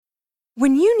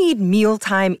When you need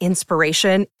mealtime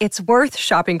inspiration, it's worth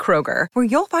shopping Kroger, where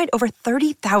you'll find over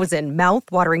 30,000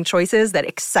 mouth-watering choices that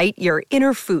excite your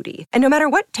inner foodie. And no matter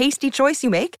what tasty choice you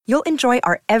make, you'll enjoy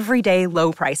our everyday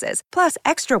low prices, plus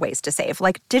extra ways to save,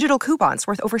 like digital coupons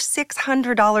worth over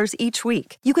 $600 each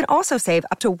week. You can also save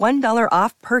up to $1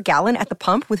 off per gallon at the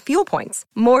pump with fuel points.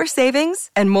 More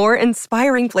savings and more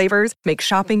inspiring flavors make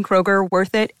shopping Kroger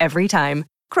worth it every time.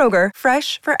 Kroger,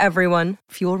 fresh for everyone.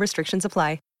 Fuel restrictions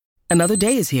apply. Another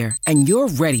day is here, and you're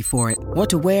ready for it. What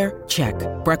to wear? Check.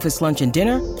 Breakfast, lunch, and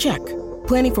dinner? Check.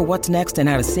 Planning for what's next and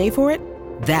how to save for it?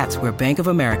 That's where Bank of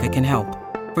America can help.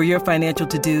 For your financial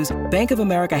to-dos, Bank of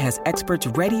America has experts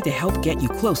ready to help get you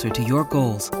closer to your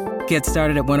goals. Get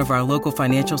started at one of our local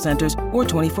financial centers or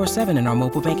 24/7 in our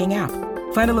mobile banking app.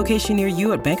 Find a location near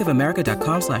you at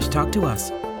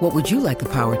bankofamerica.com/talktous. What would you like the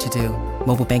power to do?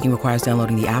 Mobile banking requires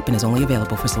downloading the app and is only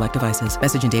available for select devices.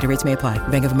 Message and data rates may apply.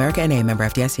 Bank of America N.A., member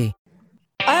FDIC.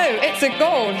 Oh, it's a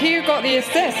goal. Who got the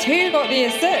assist? Who got the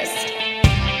assist?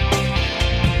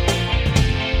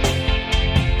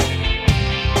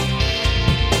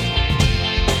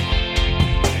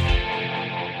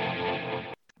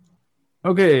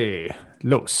 Okay,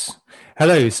 Los.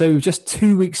 Hello. So just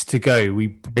 2 weeks to go, we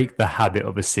break the habit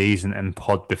of a season and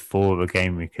pod before the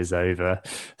game week is over.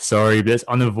 Sorry, but it's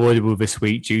unavoidable this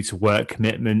week due to work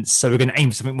commitments. So we're going to aim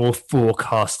for something more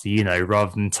forecasty,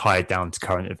 rather than tied down to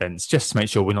current events, just to make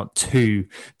sure we're not too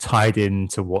tied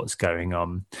into what's going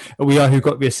on. We are Who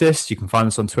Got the Assist. You can find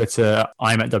us on Twitter.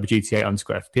 I'm at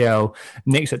WGTA_FPL.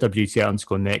 Nick's at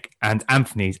WGTA_Nick. And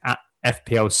Anthony's at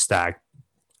FPL Stag.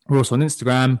 We're also on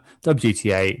Instagram,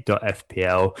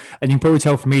 WGTA.FPL. And you can probably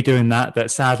tell from me doing that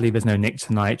sadly there's no Nick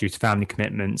tonight due to family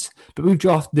commitments. But we've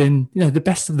drafted in, the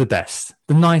best of the best,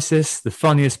 the nicest, the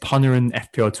funniest punter in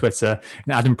FPL Twitter,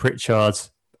 and Adam Pritchard,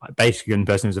 basically the only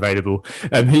person who's available,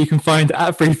 who you can find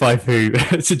at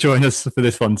 35who to join us for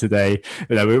this one today.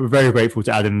 We're very grateful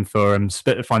to Adam for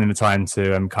finding the time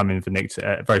to come in for Nick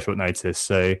at very short notice.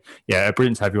 So, yeah,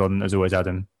 brilliant to have you on as always,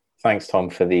 Adam. Thanks, Tom,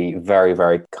 for the very,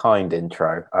 very kind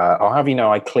intro. I'll have you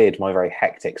know I cleared my very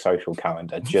hectic social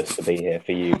calendar just to be here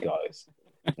for you guys.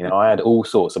 I had all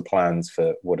sorts of plans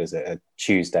for, a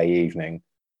Tuesday evening.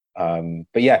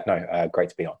 But yeah, no, great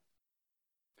to be on.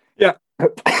 Yeah.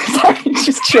 Sorry,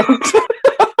 just choked.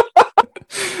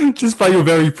 Just by your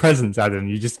very presence, Adam,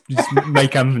 you just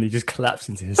make Anthony just collapse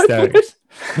into hysterics.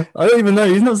 I don't even know.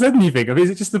 He's not said anything. I mean,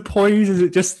 is it just the poise? Is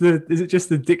it just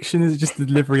the diction? Is it just the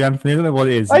delivery, Anthony? I don't know what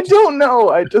it is. I don't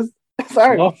know.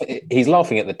 Sorry. He's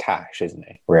laughing at the tash, isn't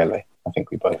he? Really? I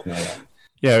think we both know that.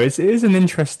 Yeah, it is an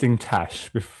interesting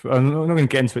tash. I'm not going to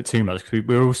get into it too much because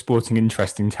we're all sporting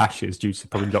interesting tashes due to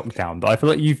probably lockdown. But I feel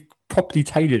like you've properly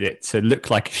tailored it to look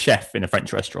like a chef in a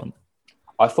French restaurant.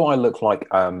 I thought I looked like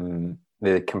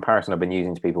the comparison I've been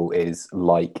using to people is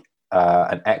like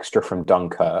an extra from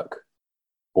Dunkirk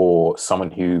or someone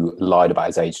who lied about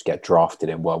his age to get drafted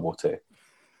in World War II.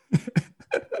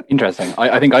 Interesting.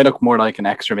 I think I look more like an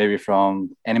extra maybe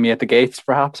from Enemy at the Gates,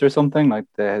 perhaps, or something. Like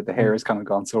the hair has kind of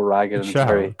gone so ragged.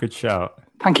 Good shout.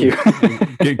 Thank you.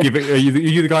 Are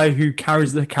you the guy who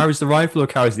carries the rifle or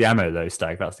carries the ammo, though,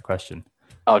 Stag? That's the question.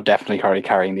 Oh, definitely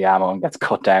carrying the ammo and gets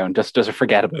cut down. Just a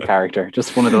forgettable character.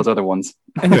 Just one of those other ones.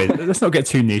 Anyway, let's not get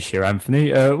too niche here,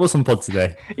 Anthony. What's on pod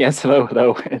today? Yes,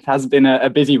 hello. It has been a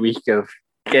busy week of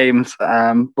games,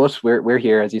 but we're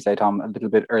here, as you say, Tom, a little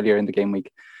bit earlier in the game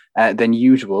week than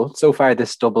usual. So far,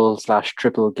 this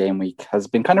double/triple game week has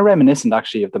been kind of reminiscent,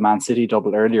 actually, of the Man City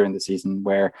double earlier in the season,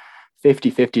 where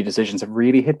 50-50 decisions have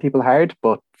really hit people hard.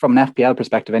 But from an FPL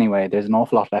perspective anyway, there's an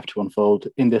awful lot left to unfold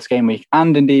in this game week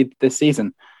and indeed this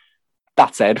season.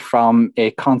 That said, from a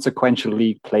consequential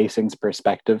league placings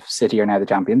perspective, City are now the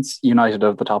champions. United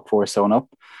of the top four sewn up.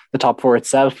 The top four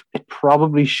itself, it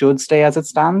probably should stay as it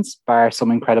stands, bar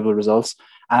some incredible results.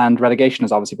 And relegation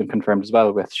has obviously been confirmed as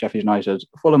well, with Sheffield United,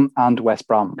 Fulham and West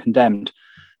Brom condemned.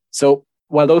 So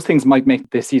while those things might make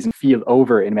this season feel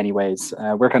over in many ways,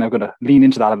 we're kind of going to lean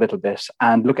into that a little bit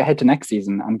and look ahead to next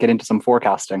season and get into some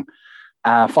forecasting.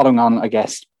 Following on, I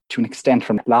guess, to an extent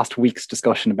from last week's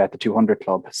discussion about the 200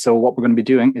 Club. So what we're going to be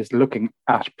doing is looking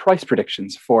at price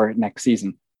predictions for next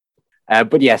season.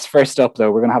 But yes, first up,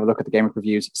 though, we're going to have a look at the game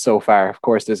reviews so far. Of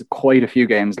course, there's quite a few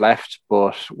games left,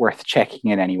 but worth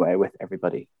checking in anyway with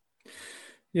everybody.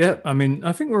 Yeah, I mean,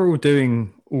 I think we're all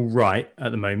doing all right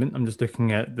at the moment. I'm just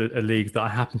looking at a league that I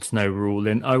happen to know we're all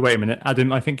in. Oh, wait a minute.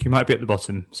 Adam, I think you might be at the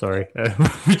bottom. Sorry.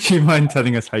 Would you mind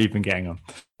telling us how you've been getting on?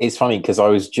 It's funny because I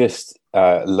was just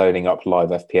loading up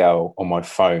live FPL on my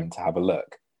phone to have a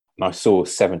look. And I saw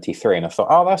 73 and I thought,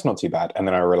 oh, that's not too bad. And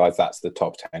then I realized that's the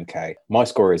top 10K. My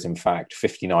score is, in fact,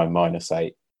 59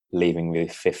 -8. leaving me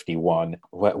with 51.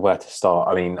 Where to start?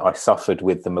 I mean, I suffered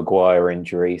with the Maguire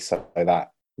injury, so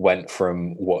that went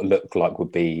from what looked like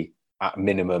would be at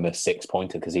minimum a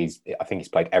 6-pointer, because I think he's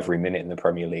played every minute in the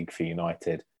Premier League for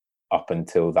United up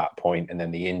until that point, and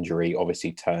then the injury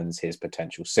obviously turns his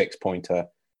potential 6-pointer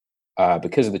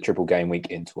because of the triple game week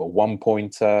into a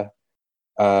 1-pointer.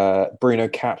 Bruno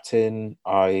captain,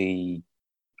 I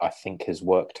think has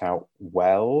worked out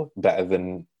well, better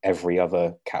than every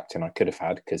other captain I could have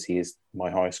had, because he is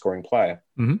my highest scoring player.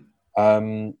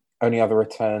 Mm-hmm. Only other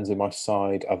returns in my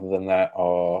side other than that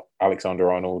are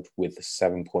Alexander-Arnold with the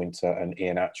 7-pointer and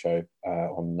Iheanacho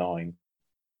on 9,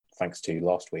 thanks to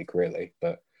last week, really.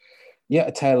 But yeah,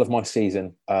 a tale of my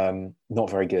season. Not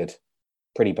very good.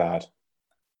 Pretty bad,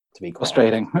 to be quite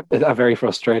frustrating. honest. A very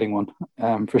frustrating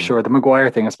one, for sure. The Maguire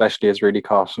thing especially has really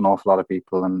caught an awful lot of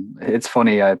people. And it's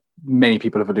funny, many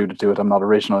people have alluded to it. I'm not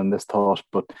original in this thought,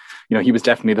 but he was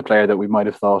definitely the player that we might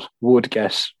have thought would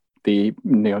get the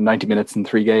 90 minutes in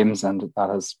 3 games, and that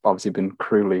has obviously been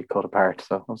cruelly cut apart.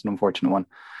 So that was an unfortunate one.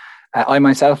 I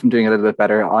myself am doing a little bit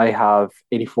better. I have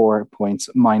 84 points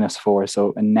 -4,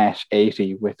 so a net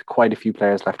 80 with quite a few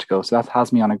players left to go. So that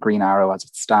has me on a green arrow as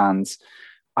it stands.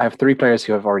 I have 3 players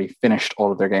who have already finished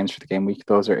all of their games for the game week.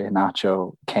 Those are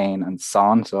Iheanacho, Kane and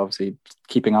Son. So obviously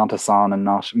keeping on to Son and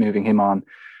not moving him on.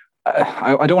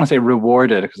 I don't want to say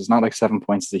rewarded, because it's not like 7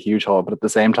 points is a huge haul, but at the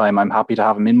same time, I'm happy to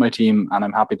have him in my team, and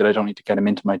I'm happy that I don't need to get him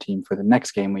into my team for the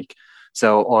next game week.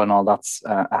 So all in all, that's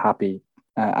a happy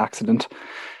accident.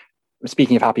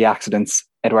 Speaking of happy accidents,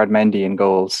 Edouard Mendy in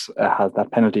goals has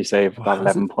that penalty save of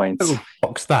 11 points.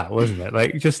 Box that, wasn't it?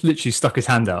 Like, just literally stuck his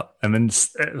hand out and then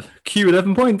cue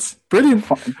 11 points. Brilliant.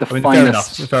 Fair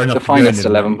enough. The finest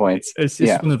 11 points. It's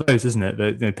one of those, isn't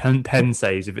it? The pen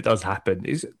saves, if it does happen,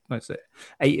 is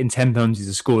 8 and 10 penalties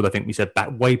are scored. I think we said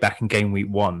way back in game week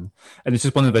 1, and it's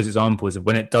just one of those examples of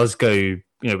when it does go,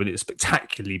 when it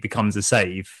spectacularly becomes a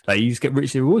save, like, you just get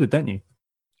richly rewarded, don't you?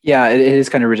 Yeah, it is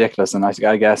kind of ridiculous. And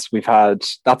I guess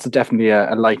that's definitely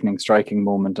a lightning striking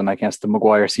moment. And I guess the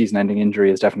Maguire season ending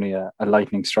injury is definitely a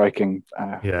lightning striking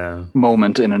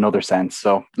moment in another sense.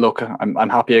 So look, I'm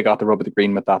happy I got the rub of the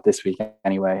green with that this week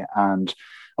anyway. And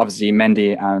obviously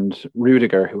Mendy and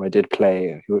Rudiger, who I did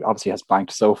play, who obviously has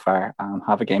blanked so far,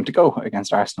 have a game to go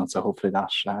against Arsenal. So hopefully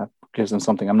that gives them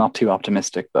something. I'm not too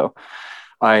optimistic though.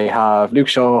 I have Luke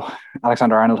Shaw,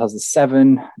 Alexander-Arnold has the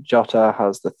 7, Jota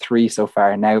has the 3 so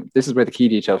far. Now, this is where the key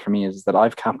detail for me is that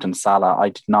I've captained Salah. I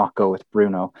did not go with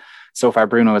Bruno. So far,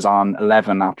 Bruno is on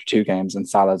 11 after 2 games and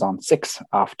Salah is on 6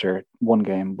 after 1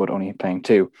 game, but only playing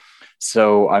 2.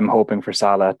 So I'm hoping for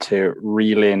Salah to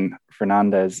reel in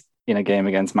Fernandes in a game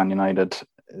against Man United.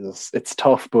 It's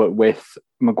tough, but with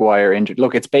Maguire injured,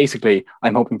 look, it's basically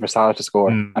I'm hoping for Salah to score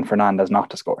and Fernandes not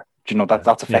to score. Do you know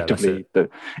that's effectively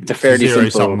it's a fairly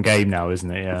simple game now,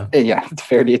 isn't it? Yeah,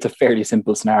 it's a fairly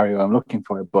simple scenario I'm looking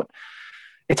for, but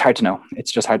it's hard to know.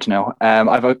 It's just hard to know.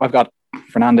 I've got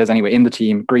Fernandes anyway in the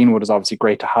team. Greenwood is obviously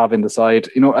great to have in the side.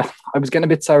 I was getting a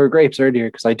bit sour grapes earlier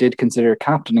because I did consider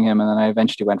captaining him, and then I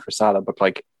eventually went for Salah. But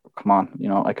come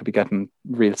on, I could be getting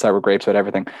real sour grapes with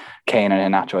everything. Kane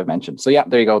and Iheanacho I mentioned. So yeah,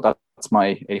 there you go. That's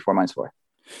my 84 -4.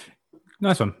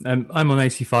 Nice one. I'm on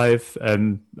 85.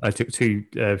 I took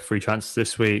 2 free transfers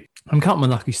this week. I'm counting my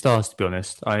lucky stars, to be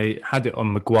honest. I had it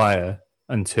on Maguire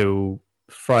until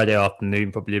Friday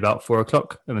afternoon, probably about 4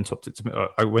 o'clock, and then swapped it to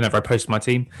whenever I posted my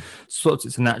team. Swapped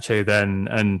it to Nacho then,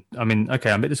 and I mean, okay,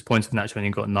 I'm a bit disappointed Nacho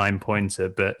only got a 9-pointer,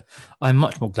 but I'm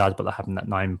much more glad about having that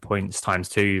 9 points times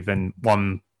 2 than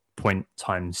 1 point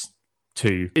times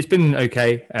 2. It's been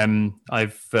okay. I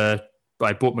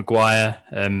bought Maguire.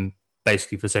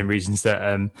 Basically for the same reasons that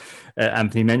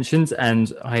Anthony mentioned.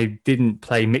 And I didn't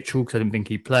play Mitchell because I didn't think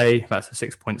he'd play. That's a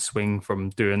 6-point swing from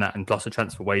doing that, and plus a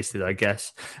transfer wasted, I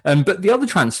guess. But the other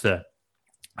transfer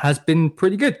has been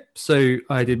pretty good. So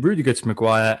I did really good to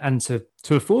Maguire, and to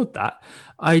afford that,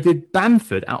 I did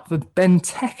Bamford out for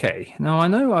Benteke. Now, I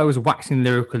know I was waxing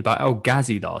lyrical about El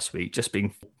Ghazi last week, just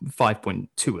being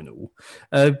 5.2 and all,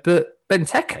 but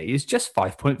Benteke is just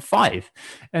 5.5.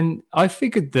 And I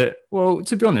figured that, well,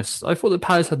 to be honest, I thought that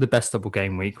Palace had the best double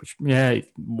game week, which,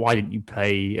 why didn't you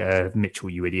play Mitchell,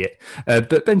 you idiot?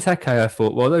 But Benteke, I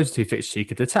thought, well, those 2 fixtures he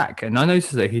could attack. And I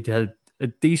noticed that he'd had a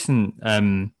decent,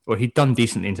 he'd done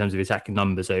decently in terms of attacking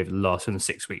numbers over the last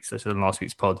 6 weeks, so in last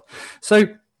week's pod. So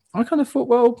I kind of thought,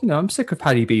 well, I'm sick of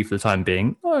Paddy B for the time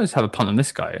being. I'll just have a punt on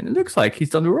this guy. And it looks like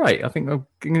he's done all right. I think I'm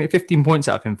going to get 15 points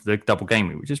out of him for the double game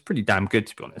week, which is pretty damn good,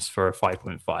 to be honest, for a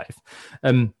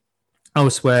 5.5.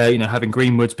 Elsewhere, having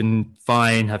Greenwood's been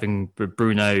fine. Having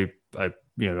Bruno, I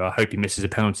I hope he misses a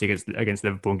penalty against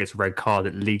Liverpool and gets a red card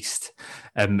at least.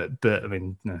 But I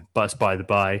mean, but it's by the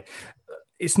by.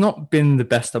 It's not been the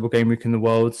best double game week in the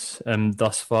world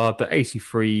thus far, but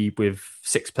 83 with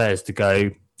 6 players to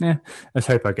go. Yeah, let's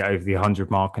hope I get over the 100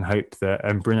 mark and hope that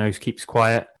Bruno keeps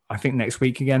quiet. I think next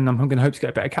week again, I'm going to hope to get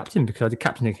a better captain because I did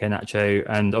captain Garnacho,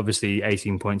 and obviously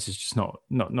 18 points is just not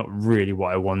really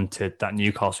what I wanted. That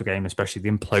Newcastle game, especially the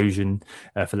implosion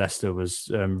for Leicester, was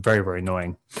very, very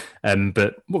annoying.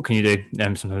 But what can you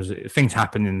do? Sometimes things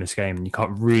happen in this game and you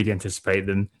can't really anticipate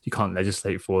them. You can't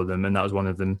legislate for them, and that was one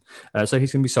of them. So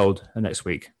he's going to be sold next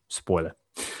week. Spoiler.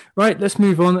 Right, let's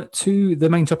move on to the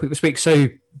main topic this week. So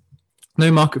no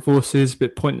market forces,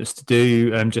 but pointless to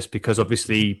do just because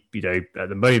obviously, at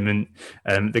the moment,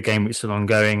 the game is still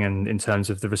ongoing, and in terms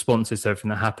of the responses to everything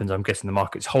that happens, I'm guessing the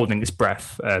market's holding its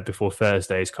breath before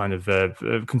Thursday's kind of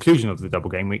conclusion of the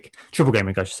triple game week,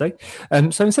 I should say.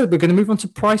 So instead, we're going to move on to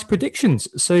price predictions.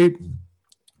 So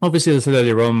obviously, as I said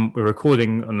earlier on, we're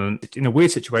recording in a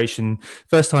weird situation,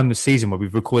 first time this season where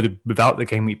we've recorded without the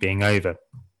game week being over.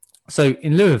 So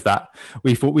in lieu of that,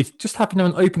 we thought we'd just have an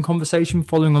open conversation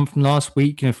following on from last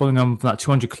week, following on from that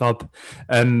 200 club.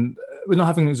 We're not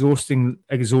having an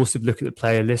exhaustive look at the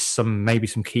player list, maybe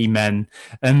some key men,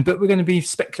 but we're going to be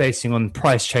speculating on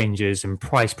price changes and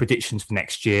price predictions for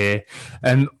next year.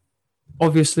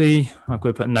 Obviously, I'm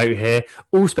going to put a note here,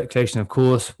 all speculation, of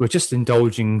course. We're just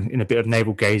indulging in a bit of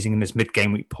navel gazing in this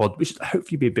mid-game week pod, which will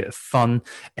hopefully be a bit of fun,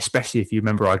 especially if you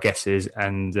remember our guesses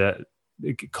and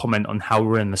comment on how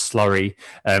we're in the slurry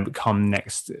come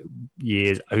next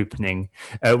year's opening.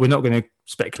 We're not going to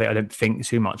speculate, I don't think,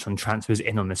 too much on transfers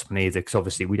in on this one either, because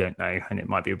obviously we don't know and it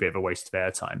might be a bit of a waste of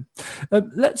airtime.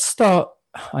 Let's start,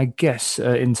 I guess,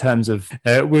 in terms of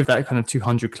with that kind of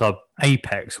 200 club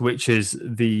apex, which is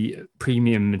the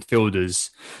premium midfielders,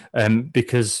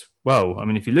 because, well, I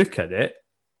mean, if you look at it,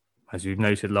 as we've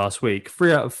noted last week,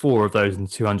 3 out of 4 of those in the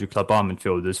 200 club are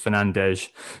midfielders, Fernandes,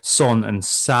 Son and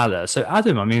Salah. So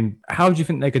Adam, I mean, how do you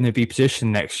think they're going to be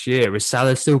positioned next year? Is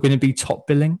Salah still going to be top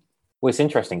billing? Well, it's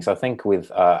interesting. So I think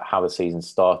with how the season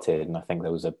started, and I think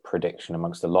there was a prediction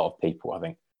amongst a lot of people, I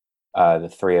think the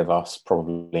 3 of us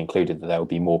probably included, that there will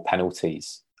be more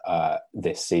penalties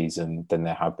this season than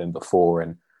there have been before.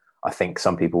 And I think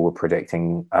some people were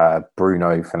predicting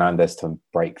Bruno Fernandes to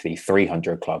break the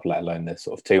 300 club, let alone the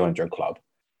sort of 200 club.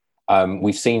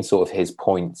 We've seen sort of his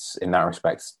points in that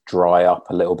respect dry up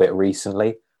a little bit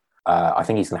recently. I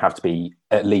think he's going to have to be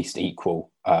at least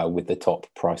equal with the top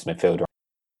price midfielder.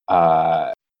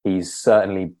 He's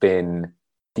certainly been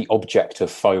the object of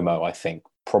FOMO, I think,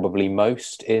 probably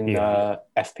most in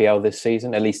FPL this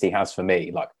season. At least he has for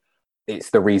me. Like,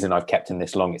 it's the reason I've kept him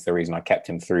this long. It's the reason I kept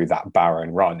him through that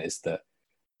barren run, is that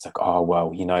it's like, oh,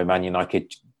 well, Man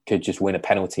United could just win a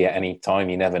penalty at any time.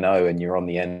 You never know. And you're on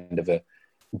the end of a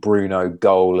Bruno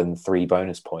goal and 3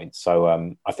 bonus points.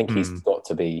 So I think he's got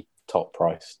to be top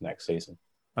price next season.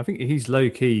 I think he's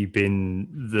low-key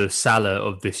been the Salah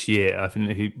of this year. I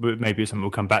think maybe something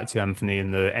we'll come back to, Anthony,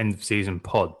 in the end-of-season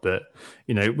pod. But,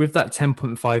 with that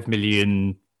 10.5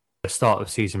 million start of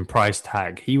season price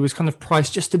tag, he was kind of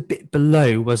priced just a bit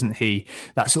below, wasn't he?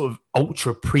 That sort of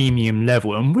ultra premium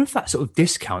level. And with that sort of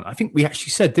discount, I think we actually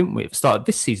said, didn't we, at the start of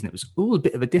this season, it was all a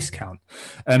bit of a discount.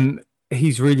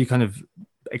 He's really kind of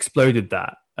exploded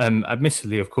that.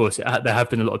 Admittedly, of course, there have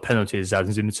been a lot of penalties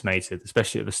as intimated,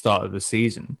 especially at the start of the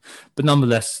season. But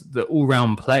nonetheless, the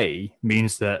all-round play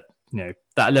means that,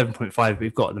 that 11.5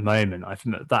 we've got at the moment, I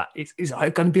think that is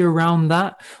going to be around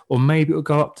that, or maybe it'll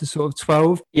go up to sort of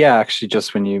 12. Yeah, actually,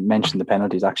 just when you mentioned the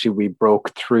penalties, actually, we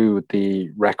broke through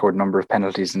the record number of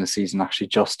penalties in the season, actually,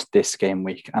 just this game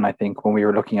week. And I think when we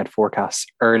were looking at forecasts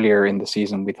earlier in the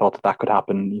season, we thought that could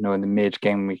happen, in the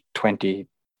mid-game week 20,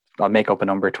 I'll make up a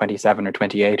number, 27 or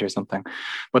 28 or something.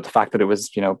 But the fact that it was,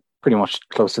 pretty much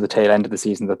close to the tail end of the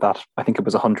season, that I think it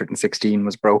was 116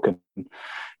 was broken,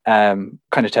 kind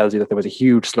of tells you that there was a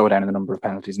huge slowdown in the number of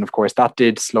penalties. And of course, that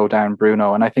did slow down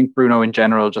Bruno. And I think Bruno in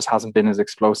general just hasn't been as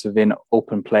explosive in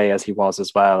open play as he was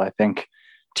as well. I think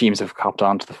teams have copped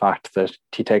on to the fact that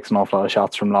he takes an awful lot of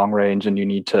shots from long range, and you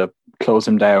need to close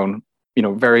him down,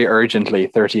 very urgently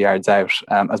 30 yards out,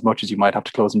 as much as you might have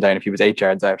to close him down if he was 8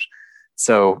 yards out.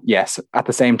 So yes, at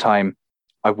the same time,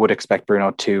 I would expect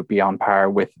Bruno to be on par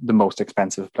with the most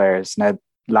expensive players. Now,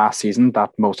 last season,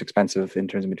 that most expensive in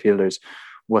terms of midfielders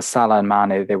was Salah and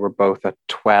Mane. They were both at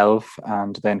 12,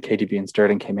 and then KDB and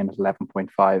Sterling came in at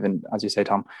 11.5. And as you say,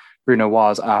 Tom, Bruno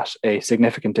was at a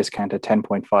significant discount at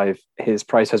 10.5. His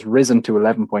price has risen to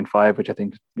 11.5, which I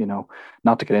think,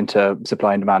 not to get into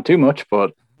supply and demand too much,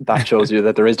 but that shows you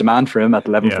that there is demand for him at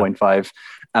 11.5.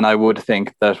 And I would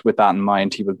think that with that in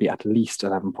mind, he will be at least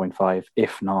 11.5,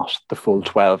 if not the full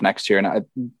 12 next year. And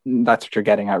that's what you're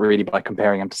getting at really by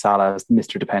comparing him to Salah as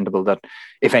Mr. Dependable, that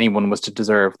if anyone was to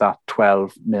deserve that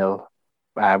 12 mil,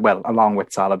 well, along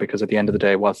with Salah, because at the end of the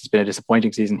day, whilst it's been a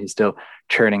disappointing season, he's still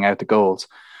churning out the goals,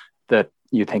 that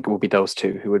you think it would be those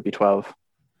two who would be 12.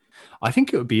 I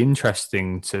think it would be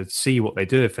interesting to see what they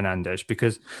do with Fernandes,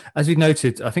 because as we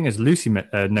noted, I think as Lucy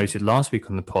noted last week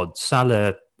on the pod,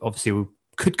 Salah obviously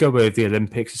could go with the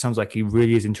Olympics. It sounds like he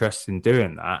really is interested in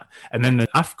doing that. And then the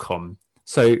AFCON.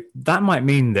 So that might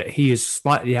mean that he is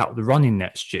slightly out of the running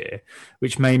next year,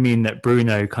 which may mean that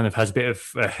Bruno kind of has a bit of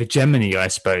a hegemony, I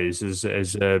suppose, as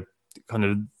a kind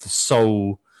of the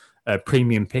sole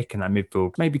premium pick in that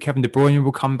midfield. Maybe Kevin De Bruyne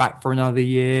will come back for another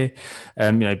year.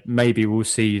 Maybe we'll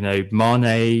see,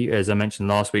 Mane, as I mentioned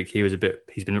last week, he's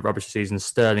been a rubbish season,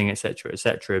 Sterling, etc.,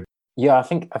 etc. Yeah, I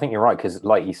think you're right, because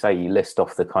like you say, you list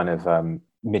off the kind of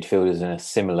midfielders in a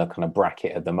similar kind of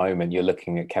bracket at the moment. You're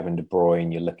looking at Kevin De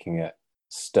Bruyne, you're looking at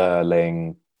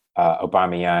Sterling,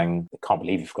 Aubameyang. I can't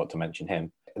believe you forgot to mention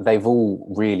him. They've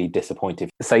all really disappointed.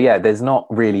 So yeah, there's not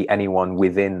really anyone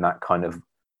within that kind of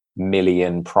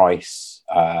million price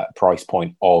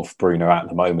point of Bruno at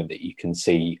the moment that you can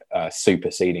see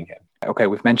superseding him. Okay,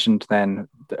 we've mentioned then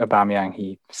Aubameyang.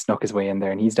 He snuck his way in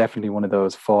there, and he's definitely one of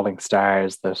those falling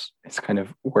stars that is kind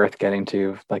of worth getting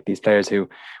to, like these players who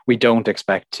we don't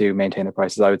expect to maintain their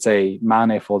prices. I would say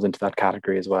Mane falls into that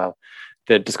category as well.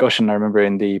 The discussion I remember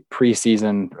in the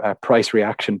pre-season price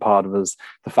reaction pod was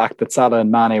the fact that Salah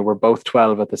and Mane were both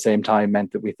 12 at the same time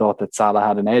meant that we thought that Salah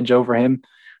had an edge over him.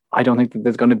 I don't think that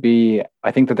there's going to be,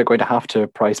 I think that they're going to have to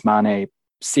price Mane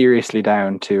seriously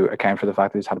down to account for the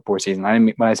fact that he's had a poor season. I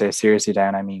mean, when I say seriously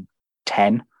down, I mean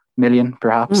 10 million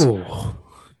perhaps. Ooh.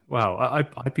 Wow,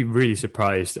 I'd be really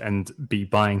surprised and be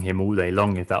buying him all day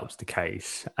long if that was the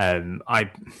case.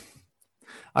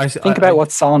 I think about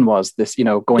what Son was this,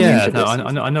 going into this.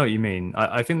 I know what you mean.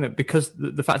 I think that because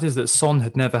the fact is that Son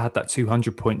had never had that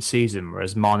 200-point season,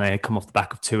 whereas Mane had come off the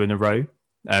back of 2 in a row.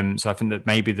 So I think that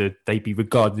maybe they'd be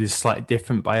regarded as slightly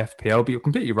different by FPL, but you're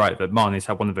completely right that Mane's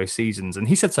had one of those seasons, and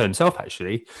he said so himself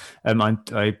actually. I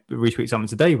retweeted something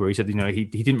today where he said, he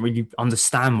didn't really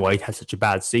understand why he'd had such a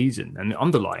bad season, and the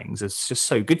underlyings is just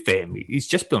so good for him. He's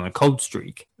just been on a cold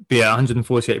streak. But yeah,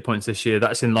 148 points this year.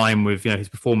 That's in line with his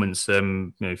performance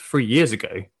 3 years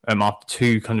ago. After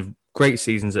 2 kind of great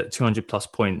seasons at 200 plus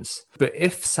points. But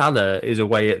if Salah is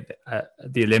away at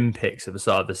the Olympics at the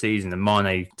start of the season and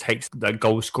Mane takes that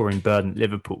goal scoring burden at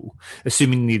Liverpool,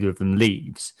 assuming neither of them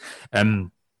leaves,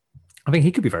 I think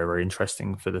he could be very, very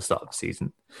interesting for the start of the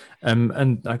season.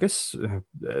 And I guess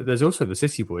there's also the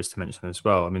City boys to mention as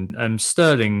well. I mean,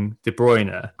 Sterling, De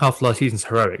Bruyne, after last season's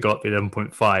heroic, got the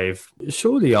 11.5.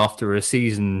 Surely after a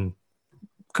season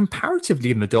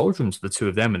comparatively in the doldrums of the two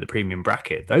of them in the premium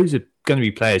bracket, those are going to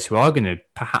be players who are going to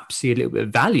perhaps see a little bit of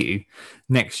value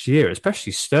next year,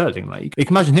 especially Sterling. Like, you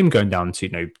can imagine him going down to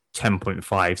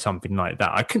 10.5, something like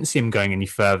that. I couldn't see him going any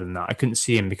further than that. I couldn't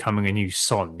see him becoming a new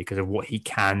Son because of what he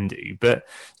can do. But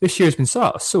this year has been so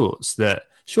out of sorts that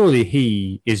surely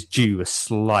he is due a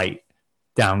slight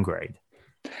downgrade.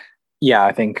 Yeah,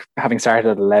 I think having started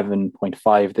at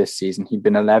 11.5 this season, he'd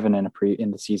been 11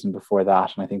 in the season before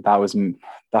that, and I think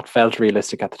that felt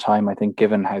realistic at the time. I think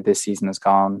given how this season has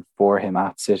gone for him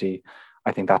at City,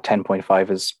 I think that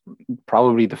 10.5 is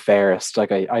probably the fairest.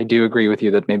 Like I do agree with you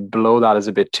that maybe below that is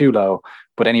a bit too low,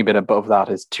 but any bit above that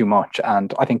is too much.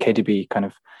 And I think KDB kind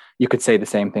of, you could say the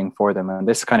same thing for them. And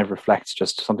this kind of reflects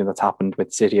just something that's happened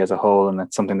with City as a whole. And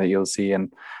it's something that you'll see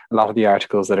in a lot of the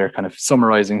articles that are kind of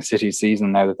summarising City's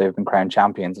season now that they've been crowned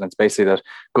champions. And it's basically that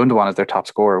Gundogan is their top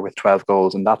scorer with 12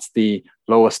 goals. And that's the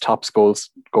lowest top goal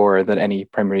scorer that any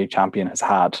Premier League champion has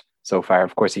had so far.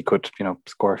 Of course, he could,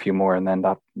 score a few more, and then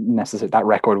that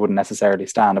record wouldn't necessarily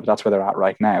stand, but that's where they're at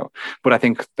right now. But I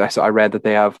think I read that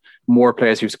they have more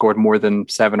players who've scored more than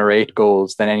 7 or 8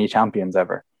 goals than any champions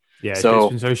ever. Yeah, it's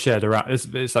been so shared around.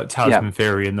 It's like talisman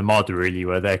theory in the mod, really,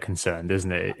 where they're concerned,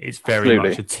 isn't it? It's very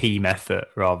much a team effort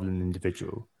rather than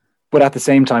individual. But at the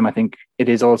same time, I think it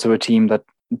is also a team that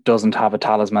doesn't have a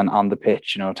talisman on the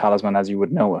pitch, talisman as you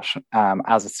would know it,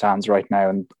 as it stands right now.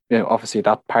 And obviously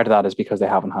that part of that is because they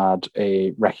haven't had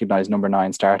a recognised number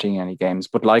 9 starting any games.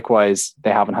 But likewise,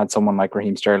 they haven't had someone like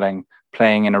Raheem Sterling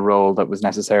playing in a role that was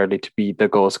necessarily to be the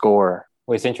goal scorer.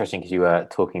 Well, it's interesting because you were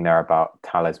talking there about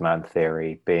talisman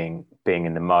theory being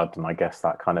in the mud, and I guess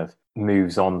that kind of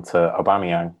moves on to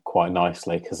Aubameyang quite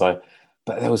nicely.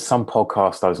 But there was some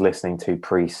podcast I was listening to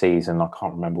pre-season, I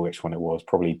can't remember which one it was,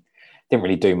 probably didn't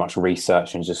really do much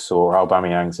research and just saw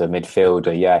Aubameyang's a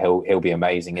midfielder. Yeah, he'll be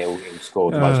amazing. He'll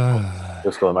score the most points.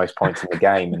 He'll score the most points in the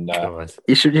game. And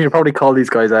you should probably call these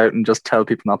guys out and just tell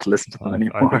people not to listen to them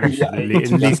anymore. I should at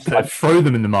least throw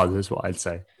them in the mud, is what I'd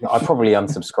say. I probably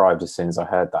unsubscribed as soon as I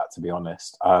heard that, to be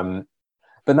honest.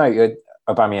 But no,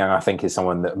 Aubameyang, I think, is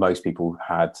someone that most people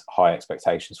had high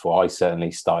expectations for. I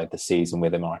certainly started the season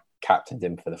with him. I captained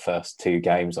him for the first 2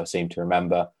 games, I seem to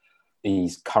remember.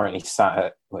 He's currently sat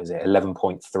at,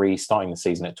 11.3, starting the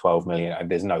season at 12 million.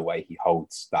 And there's no way he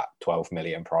holds that 12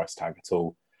 million price tag at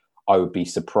all. I would be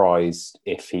surprised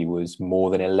if he was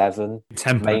more than 11.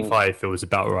 10.5 feels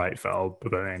about right for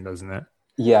Aubameyang, doesn't it?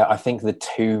 Yeah, I think the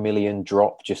 2 million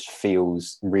drop just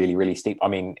feels really, really steep. I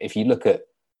mean, if you look at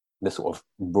the sort of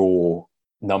raw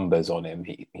numbers on him,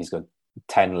 he's got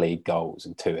 10 league goals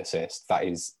and 2 assists. That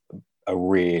is a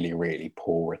really, really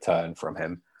poor return from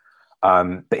him.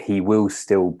 But he will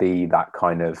still be that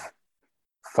kind of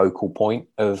focal point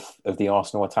of the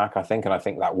Arsenal attack, I think. And I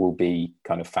think that will be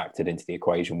kind of factored into the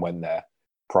equation when they're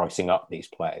pricing up these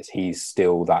players. He's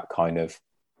still that kind of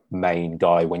main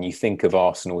guy. When you think of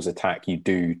Arsenal's attack, you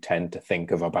do tend to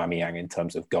think of Aubameyang in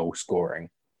terms of goal scoring.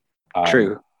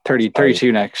 True.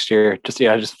 32 next year.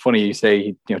 Just funny you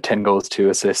say, 10 goals, 2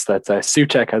 assists. That's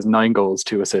Souček has 9 goals,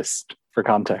 2 assists for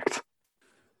context.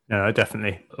 No,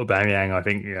 definitely. Aubameyang, I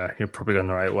think you're probably going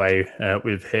the right way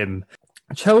with him.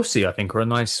 Chelsea, I think, are a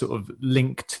nice sort of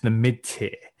link to the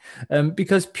mid-tier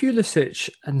because Pulisic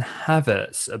and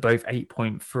Havertz are both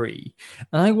 8.3.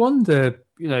 And I wonder,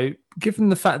 given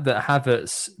the fact that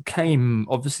Havertz came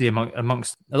obviously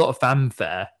amongst a lot of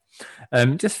fanfare,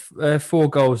 just 4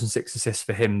 goals and 6 assists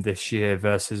for him this year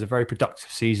versus a very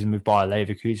productive season with Bayer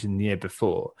Leverkusen the year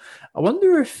before. I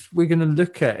wonder if we're going to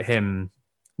look at him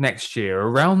next year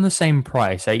around the same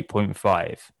price,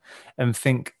 8.5, and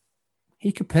think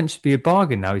he could potentially be a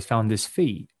bargain now he's found his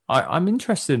feet. I'm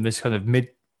interested in this kind of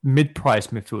mid-price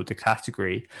midfielder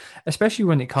category, especially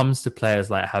when it comes to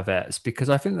players like Havertz, because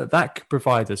I think that could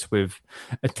provide us with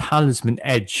a talisman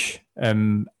edge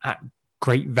at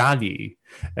great value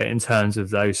in terms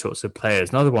of those sorts of players.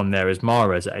 Another one there is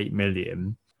Mahrez at 8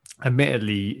 million.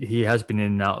 Admittedly, he has been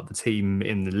in and out of the team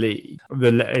in the league,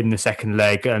 in the second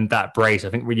leg, and that brace,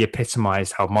 I think, really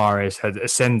epitomised how Mahrez had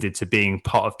ascended to being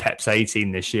part of Pep's A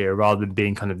team this year, rather than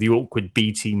being kind of the awkward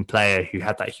B team player who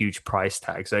had that huge price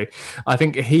tag. So I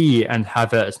think he and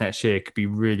Havertz next year could be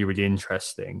really, really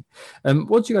interesting.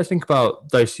 What do you guys think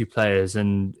about those 2 players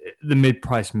and the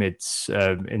mid-price mids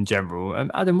in general?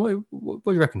 Adam, what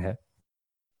do you reckon here?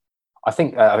 I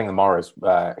think the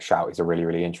Mahrez shout is a really,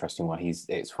 really interesting one.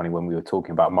 It's funny, when we were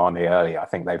talking about Mane earlier, I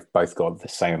think they've both got the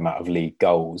same amount of league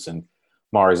goals, and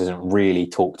Mahrez isn't really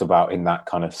talked about in that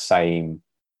kind of same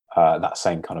kind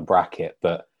of bracket.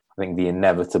 But I think the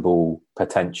inevitable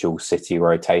potential City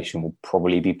rotation will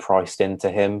probably be priced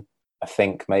into him. I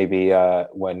think maybe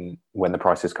when the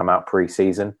prices come out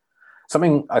pre-season,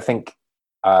 something I think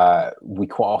we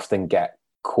quite often get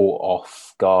caught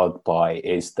off guard by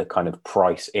is the kind of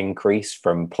price increase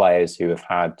from players who have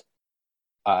had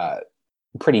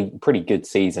pretty good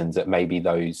seasons at maybe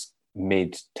those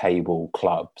mid-table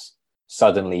clubs,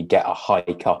 suddenly get a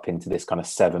hike up into this kind of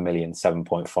 7 million,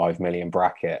 7.5 million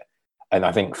bracket. And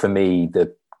I think for me,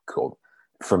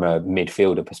 from a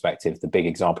midfielder perspective, the big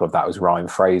example of that was Ryan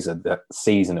Fraser, that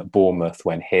season at Bournemouth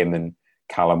when him and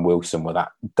Callum Wilson were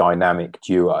that dynamic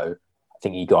duo. I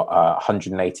think he got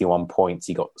 181 points.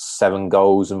 He got 7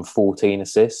 goals and 14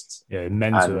 assists. Yeah,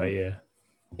 mental, yeah.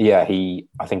 Yeah,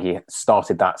 I think he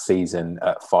started that season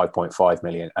at 5.5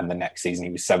 million, and the next season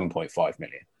he was 7.5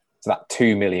 million. So that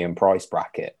 2 million price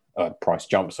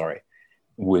jump,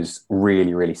 was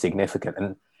really, really significant.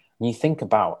 And when you think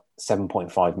about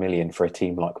 7.5 million for a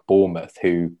team like Bournemouth,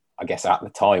 who I guess at the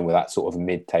time were that sort of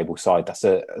mid-table side, that's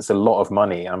a lot of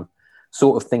money.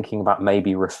 Sort of thinking about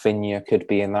maybe Rafinha could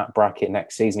be in that bracket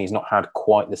next season. He's not had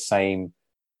quite the same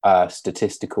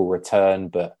statistical return,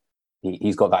 but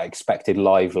he's got that expected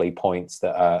lively points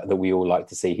that we all like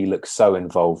to see. He looks so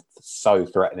involved, so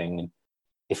threatening. And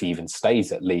if he even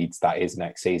stays at Leeds, that is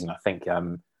next season. I think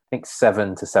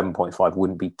 7 to 7.5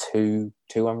 wouldn't be too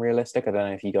unrealistic. I don't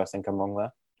know if you guys think I'm wrong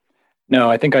there. No,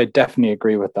 I think I definitely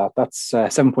agree with that. That's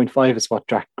 7.5 is what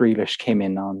Jack Grealish came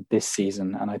in on this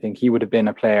season. And I think he would have been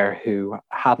a player who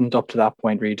hadn't up to that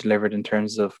point really delivered in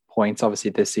terms of points.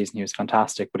 Obviously this season he was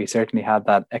fantastic, but he certainly had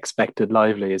that expected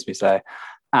lively, as we say,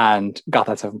 and got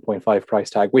that 7.5 price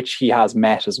tag, which he has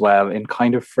met as well in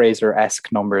kind of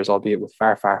Fraser-esque numbers, albeit with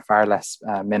far, far, far less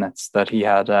minutes. That he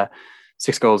had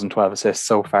 6 goals and 12 assists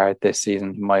so far this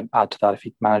season. He might add to that if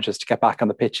he manages to get back on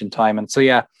the pitch in time. And so,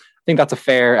 yeah, I think that's a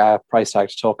fair price tag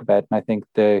to talk about. And I think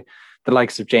the The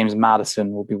likes of James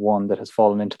Maddison will be one that has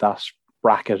fallen into that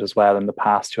bracket as well in the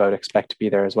past, who I would expect to be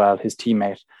there as well. His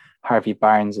teammate, Harvey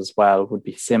Barnes, as well, would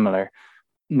be similar.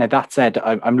 Now, that said,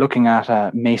 I'm looking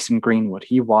at Mason Greenwood.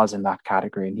 He was in that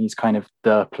category, and he's kind of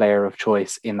the player of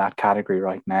choice in that category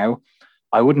right now.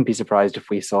 I wouldn't be surprised if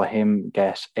we saw him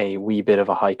get a wee bit of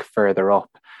a hike further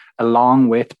up, along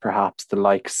with perhaps the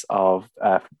likes of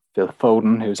Phil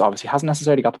Foden, who's obviously hasn't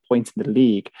necessarily got the points in the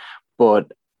league,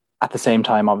 but at the same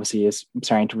time, obviously, is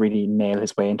starting to really nail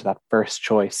his way into that first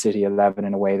choice City 11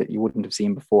 in a way that you wouldn't have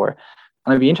seen before.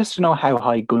 And I'd be interested to know how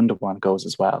high Gundogan goes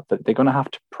as well. That they're going to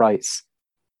have to price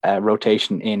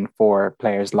rotation in for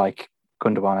players like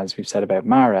Gundogan, as we've said about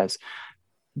Mahrez.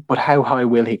 But how high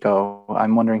will he go?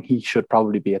 I'm wondering. He should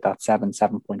probably be at that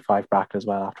 7.5 bracket as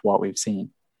well after what we've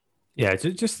seen. Yeah,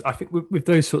 just I think with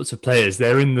those sorts of players,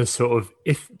 they're in the sort of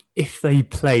if they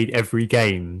played every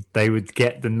game, they would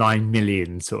get the 9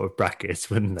 million sort of brackets,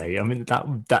 wouldn't they? I mean,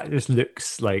 that just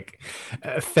looks like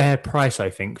a fair price, I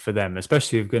think, for them,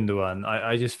 especially with Gundogan.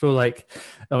 I just feel like,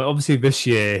 obviously this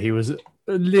year he was a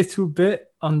little bit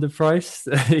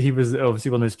underpriced. He was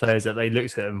obviously one of those players that they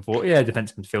looked at and thought, yeah,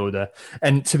 defensive midfielder.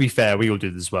 And to be fair, we all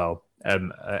did as well.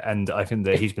 And I think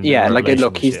that he's been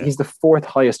he's the fourth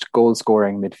highest goal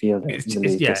scoring midfielder in the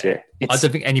league this year. I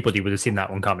don't think anybody would have seen that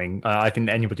one coming. I think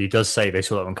anybody who does say they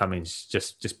saw that one coming is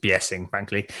just BSing,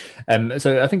 frankly.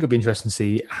 So I think it'll be interesting to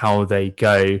see how they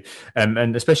go,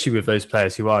 and especially with those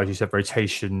players who are, as you said,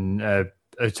 rotation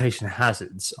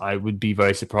hazards. I would be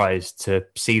very surprised to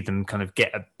see them kind of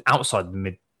get outside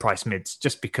the price mids,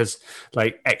 just because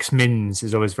like X mins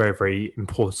is always very, very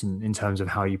important in terms of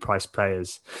how you price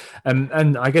players.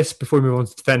 And I guess before we move on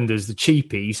to defenders, the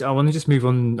cheapies, I want to just move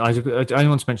on. I only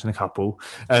want to mention a couple.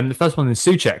 The first one is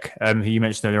Souček, who you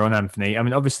mentioned earlier on, Anthony. I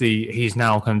mean, obviously he's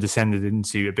now kind of descended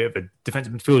into a bit of a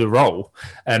defensive midfielder role,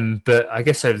 but I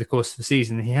guess over the course of the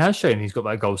season he has shown he's got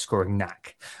that goal scoring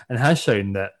knack, and has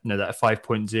shown that that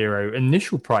 5.0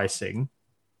 initial pricing,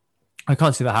 I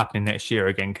can't see that happening next year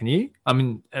again. Can you? I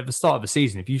mean, at the start of the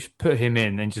season, if you put him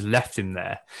in and just left him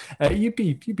there, you'd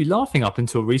be laughing up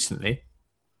until recently.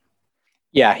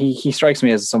 Yeah, he strikes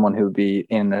me as someone who would be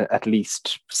in at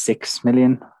least 6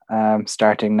 million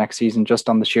starting next season, just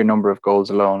on the sheer number of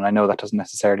goals alone. I know that doesn't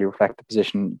necessarily reflect the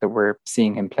position that we're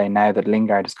seeing him play now, that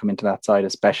Lingard has come into that side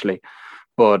especially.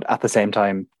 But at the same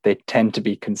time, they tend to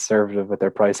be conservative with their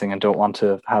pricing and don't want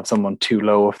to have someone too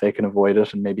low if they can avoid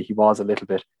it. And maybe he was a little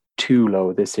bit too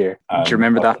low this year. Do you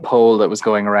remember that poll that was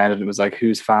going around, and it was like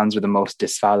whose fans were the most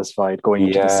dissatisfied going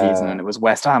into the season? And it was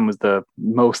West Ham was the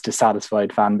most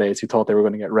dissatisfied fan base who thought they were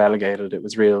going to get relegated. It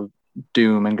was real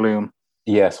doom and gloom.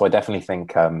 Yeah, so I definitely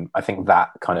think that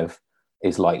kind of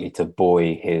is likely to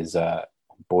buoy his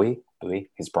price.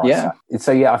 Yeah.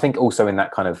 So yeah, I think also in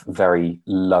that kind of very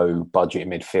low budget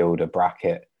midfielder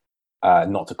bracket,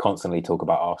 not to constantly talk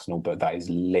about Arsenal, but that is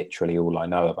literally all I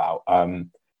know about.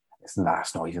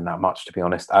 That's not even that much, to be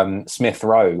honest. Smith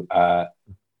Rowe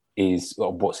is,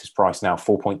 what's his price now?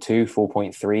 4.2,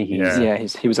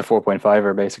 4.3. He was a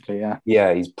 4.5er basically.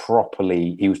 Yeah, he was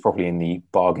properly in the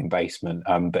bargain basement,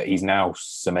 but he's now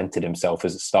cemented himself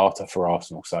as a starter for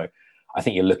Arsenal. So I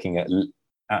think you're looking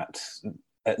at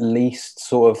least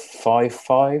sort of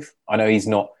 5.5. I know he's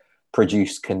not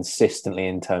produced consistently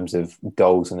in terms of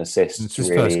goals and assists. It's his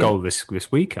first goal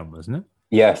this weekend, wasn't it?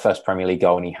 Yeah, first Premier League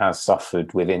goal, and he has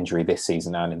suffered with injury this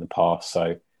season and in the past.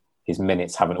 So his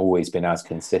minutes haven't always been as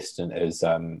consistent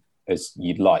as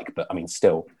you'd like. But I mean,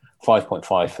 still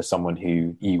 5.5 for someone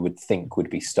who you would think would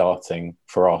be starting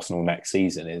for Arsenal next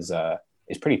season is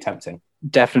pretty tempting.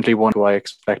 Definitely one who I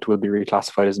expect will be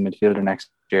reclassified as a midfielder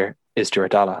next year is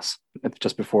Stuart Dallas.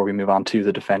 Just before we move on to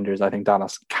the defenders, I think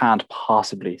Dallas can't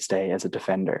possibly stay as a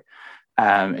defender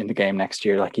in the game next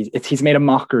year. Like he's made a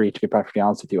mockery, to be perfectly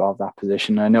honest with you, of that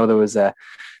position. I know there was a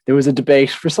debate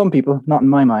for some people, not in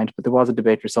my mind, but there was a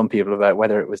debate for some people about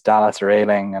whether it was Dallas or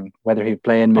Ayling and whether he'd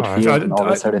play in midfield and all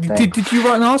that sort of thing. Did you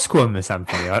write an article on this,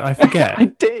 Anthony? I forget.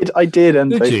 I did.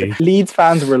 And Leeds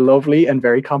fans were lovely and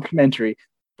very complimentary,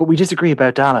 but we disagree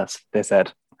about Dallas, they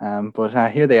said.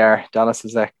 But here they are. Dallas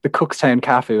is the Cookstown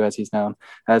Cafu, as he's known,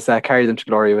 has carried them to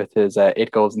glory with his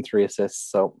 8 goals and 3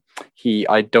 assists. So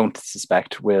I don't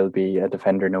suspect, will be a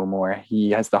defender no more.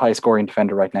 He has the highest scoring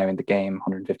defender right now in the game,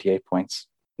 158 points.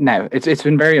 Now, it's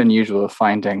been very unusual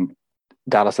finding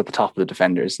Dallas at the top of the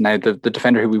defenders. Now, the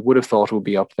defender who we would have thought would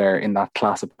be up there in that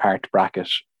class apart bracket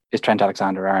is Trent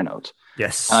Alexander-Arnold.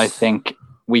 Yes. And I think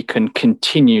we can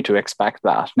continue to expect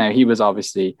that. Now, he was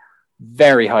obviously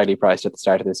very highly priced at the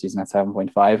start of the season at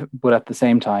 7.5, but at the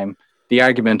same time, the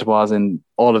argument was in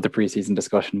all of the preseason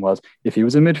discussion was, if he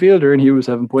was a midfielder and he was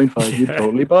 7.5, you'd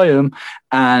totally buy him.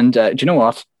 And do you know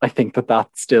what? I think that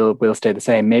still will stay the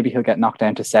same. Maybe he'll get knocked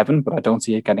down to 7, but I don't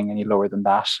see it getting any lower than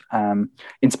that.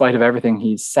 In spite of everything,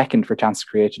 he's second for chances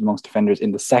created amongst defenders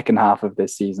in the second half of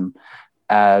this season,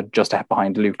 just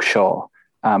behind Luke Shaw.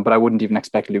 But I wouldn't even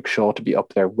expect Luke Shaw to be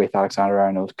up there with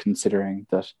Alexander-Arnold, considering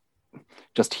that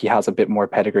just he has a bit more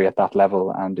pedigree at that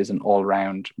level and is an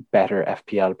all-round better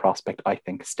FPL prospect, I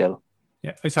think, still.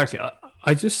 Yeah, exactly.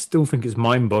 I just still think it's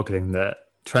mind-boggling that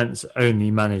Trent's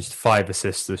only managed 5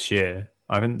 assists this year.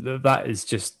 I mean, that is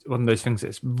just one of those things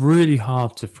that's really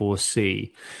hard to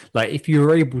foresee. Like, if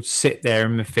you're able to sit there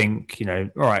and think, all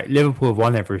right, Liverpool have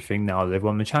won everything now. They've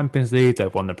won the Champions League,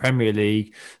 they've won the Premier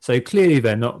League. So clearly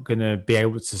they're not going to be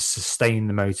able to sustain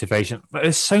the motivation. But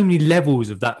there's so many levels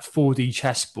of that 4D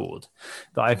chessboard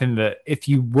that I think that if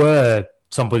you were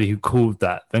somebody who called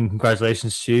that, then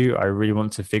congratulations to you. I really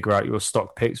want to figure out your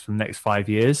stock picks for the next 5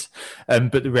 years.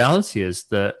 But the reality is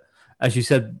that, as you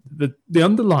said, the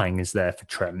underlying is there for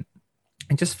Trent.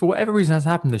 And just for whatever reason has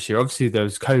happened this year, obviously there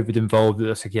was COVID involved. It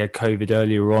looks like he had COVID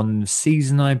earlier on in the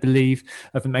season, I believe.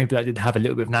 I think maybe that did have a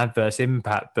little bit of an adverse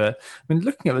impact. But I mean,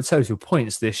 looking at the total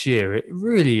points this year, it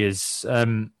really is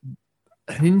an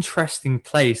interesting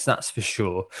place, that's for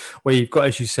sure, where you've got,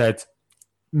 as you said,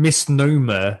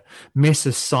 misnomer,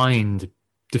 misassigned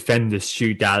defender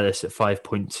Stu Dallas at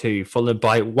 5.2, followed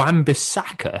by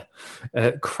Wan-Bissaka,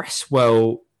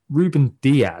 Cresswell, Ruben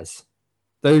Diaz.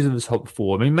 Those are the top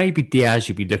 4. I mean, maybe Diaz,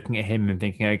 you'd be looking at him and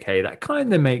thinking, okay, that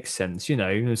kind of makes sense.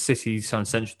 City's some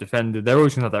central defender. They're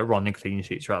always going to have that run in clean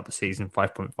sheets throughout the season.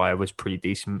 5.5 was pretty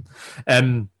decent.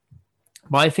 But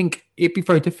I think it'd be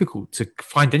very difficult to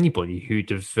find anybody who'd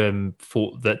have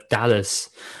thought that Dallas,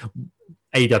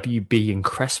 AWB and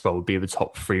Cresswell would be the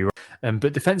top 3.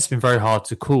 But defence has been very hard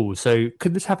to call. So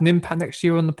could this have an impact next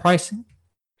year on the pricing?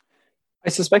 I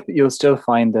suspect that you'll still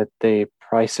find that the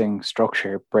pricing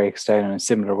structure breaks down in a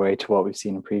similar way to what we've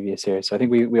seen in previous years. So I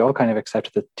think we all kind of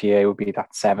accepted that TA would be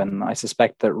that 7. I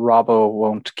suspect that Robbo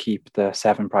won't keep the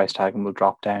 7 price tag and will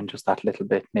drop down just that little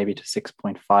bit, maybe to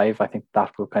 6.5. I think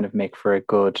that will kind of make for a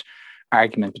good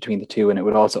argument between the two, and it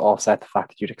would also offset the fact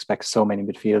that you'd expect so many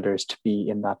midfielders to be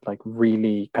in that like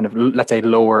really kind of, let's say,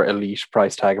 lower elite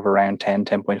price tag of around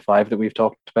 10.5 that we've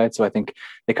talked about. So I think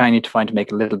they kind of need to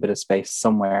make a little bit of space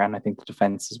somewhere, and I think the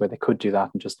defense is where they could do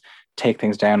that and just take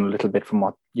things down a little bit from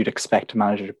what you'd expect a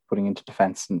manager to be putting into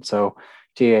defense. And so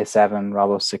TA 7,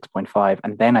 Robbo 6.5,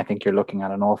 and then I think you're looking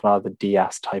at an awful lot of the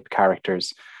Diaz type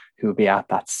characters who will be at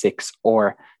that 6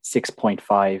 or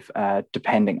 6.5,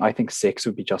 depending. I think 6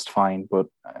 would be just fine, but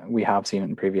we have seen it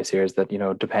in previous years that,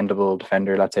 dependable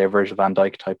defender, let's say a Virgil van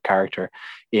Dijk type character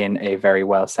in a very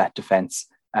well set defense,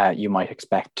 you might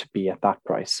expect to be at that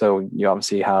price. So you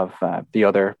obviously have the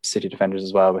other City defenders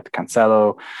as well, with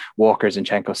Cancelo, Walker,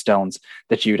 Zinchenko, Stones,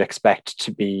 that you'd expect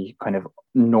to be kind of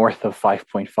north of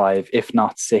 5.5, if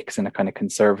not 6, in a kind of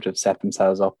conservative set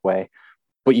themselves up way.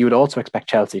 But you would also expect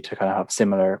Chelsea to kind of have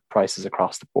similar prices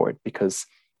across the board, because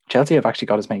Chelsea have actually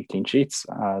got as many clean sheets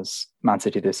as Man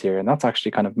City this year. And that's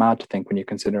actually kind of mad to think when you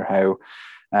consider how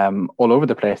all over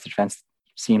the place the defence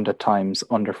seemed at times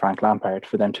under Frank Lampard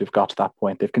for them to have got to that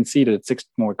point. They've conceded 6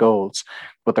 more goals,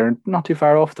 but they're not too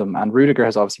far off them. And Rudiger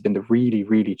has obviously been the really,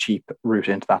 really cheap route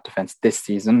into that defence this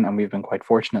season. And we've been quite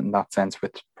fortunate in that sense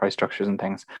with price structures and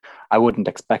things. I wouldn't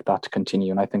expect that to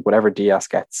continue. And I think whatever Diaz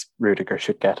gets, Rudiger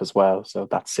should get as well. So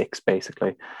that's 6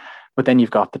 basically. But then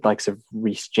you've got the likes of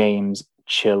Reece James,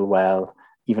 Chilwell,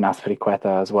 even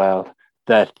Azpilicueta as well,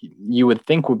 that you would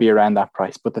think would be around that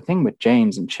price. But the thing with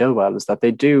James and Chilwell is that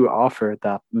they do offer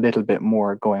that little bit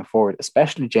more going forward,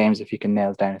 especially James, if you can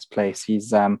nail down his place.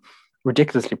 He's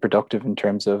ridiculously productive in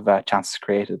terms of chances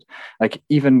created. Like,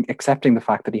 even accepting the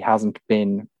fact that he hasn't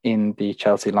been in the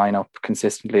Chelsea lineup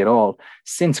consistently at all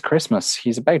since Christmas,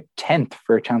 he's about 10th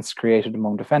for chances created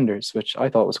among defenders, which I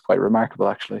thought was quite remarkable,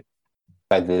 actually.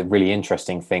 The really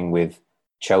interesting thing with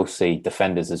Chelsea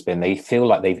defenders has been they feel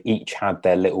like they've each had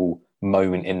their little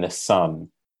moment in the sun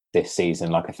this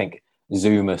season. Like, I think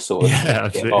Zuma sort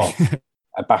of off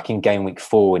back in game week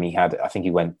 4 when he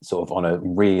went sort of on a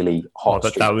really hot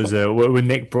streak. That was when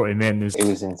Nick brought him in. It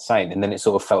was insane. And then it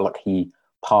sort of felt like he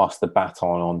passed the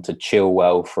baton on to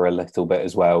Chilwell for a little bit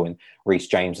as well. And Reece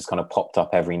James has kind of popped up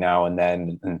every now and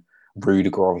then. And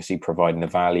Rudiger obviously providing the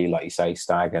value, like you say,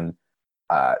 Stag. And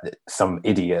some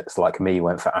idiots like me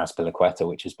went for Azpilicueta,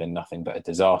 which has been nothing but a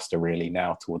disaster really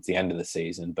now towards the end of the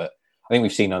season. But I think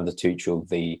we've seen under Tuchel,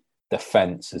 the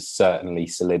defence has certainly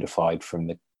solidified from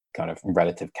the kind of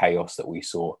relative chaos that we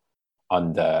saw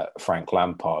under Frank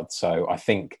Lampard. So I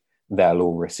think they'll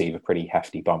all receive a pretty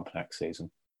hefty bump next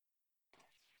season.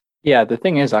 Yeah, the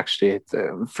thing is, actually, it's,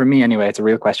 for me anyway, it's a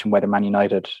real question whether Man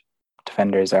United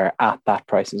defenders are at that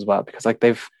price as well, because like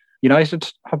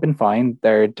United have been fine.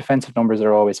 Their defensive numbers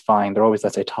are always fine. They're always,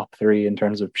 let's say, top 3 in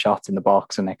terms of shots in the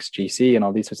box and XGC and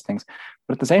all these sorts of things.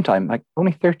 But at the same time, like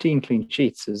only 13 clean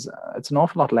sheets it's an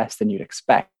awful lot less than you'd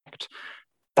expect.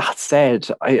 That said,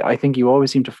 I think you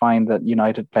always seem to find that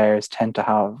United players tend to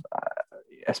have,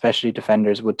 especially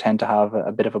defenders, would tend to have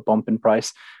a bit of a bump in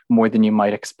price more than you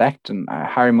might expect. And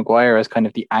Harry Maguire is kind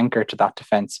of the anchor to that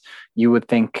defence. You would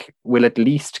think will at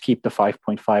least keep the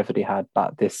 5.5 that he had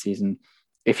this season.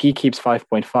 If he keeps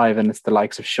 5.5 and it's the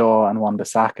likes of Shaw and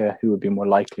Wan-Bissaka who would be more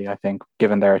likely, I think,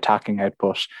 given their attacking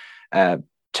output,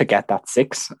 to get that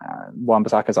 6.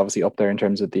 Wan-Bissaka is obviously up there in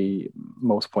terms of the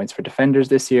most points for defenders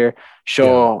this year.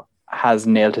 Shaw has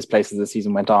nailed his place as the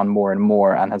season went on more and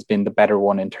more and has been the better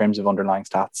one in terms of underlying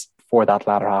stats for that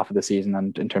latter half of the season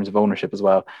and in terms of ownership as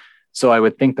well. So I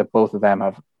would think that both of them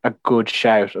have a good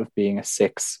shout of being a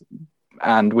 6,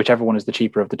 and whichever one is the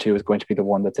cheaper of the two is going to be the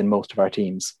one that's in most of our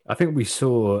teams. I think we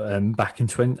saw back in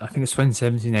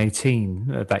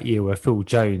 2017-18, that year where Phil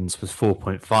Jones was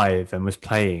 4.5 and was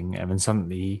playing, and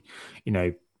suddenly,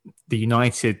 the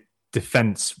United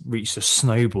defense reached a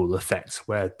snowball effect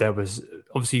where there was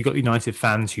obviously you got United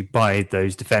fans who buy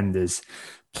those defenders,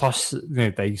 plus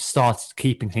they started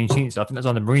keeping clean sheets. I think that's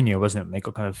under Mourinho, wasn't it? They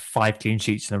got kind of 5 clean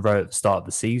sheets in a row at the start of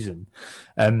the season.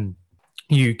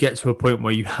 You get to a point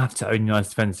where you have to own United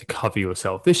defenders to cover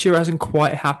yourself. This year hasn't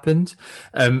quite happened,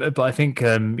 but I think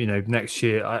next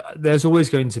year there's always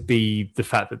going to be the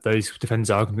fact that those defenders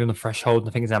are going to be on the threshold. And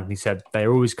I think, as Anthony said,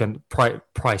 they're always going to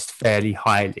priced fairly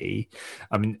highly.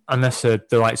 I mean, unless the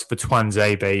likes of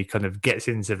Tuanzebe kind of gets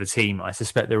into the team, I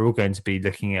suspect they're all going to be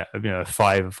looking at 5 or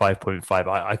 5.5.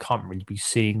 I can't really be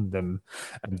seeing them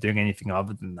doing anything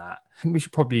other than that. I think we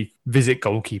should probably visit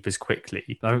goalkeepers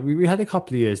quickly. We had a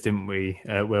couple of years, didn't we,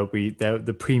 where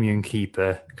the premium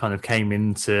keeper kind of came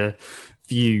into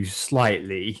view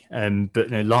slightly.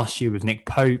 But last year with Nick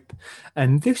Pope,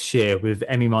 and this year with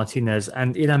Emi Martinez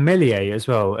and Ilan Meslier as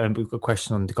well. We've got a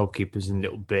question on the goalkeepers in a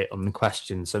little bit on the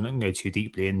question, so I'm not going to go too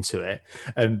deeply into it.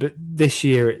 But this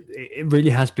year, it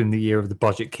really has been the year of the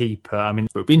budget keeper. I mean,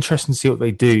 it'll be interesting to see what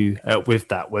they do with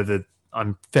that, whether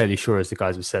I'm fairly sure, as the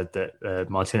guys have said, that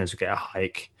Martinez will get a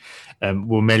hike.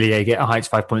 Will Meslier get a hike to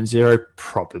 5.0?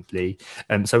 Probably.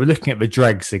 So we're looking at the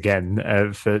dregs again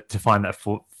to find that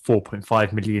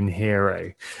 4.5 million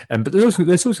hero. But there's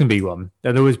always going to be one.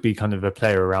 There'll always be kind of a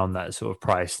player around that sort of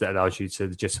price that allows you to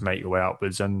just make your way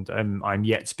upwards. And I'm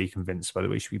yet to be convinced whether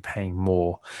we should be paying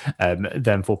more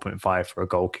than 4.5 for a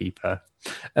goalkeeper.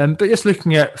 But just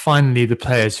looking at finally the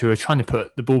players who are trying to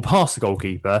put the ball past the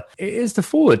goalkeeper, it is the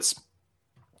forwards.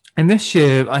 And this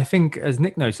year, I think, as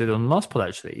Nick noted on the last pod,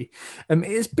 actually,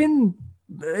 it's been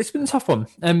a tough one,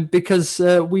 because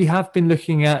we have been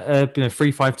looking at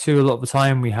 3-5-2 a lot of the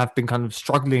time. We have been kind of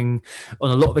struggling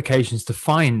on a lot of occasions to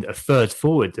find a third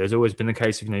forward. There's always been a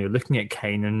case of you're looking at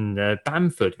Kane and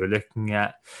Bamford. You're looking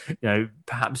at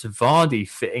perhaps Vardy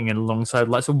fitting in alongside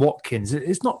likes of Watkins.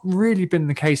 It's not really been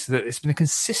the case that it's been a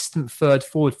consistent third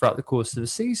forward throughout the course of the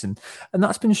season, and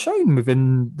that's been shown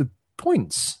within the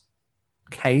points.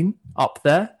 Kane up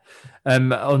there in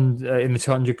the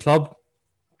 200 club,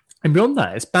 and beyond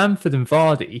that it's Bamford and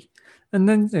Vardy, and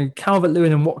then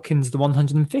Calvert-Lewin and Watkins the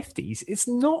 150s. It's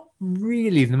not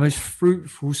really the most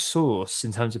fruitful source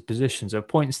in terms of positions or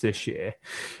points this year.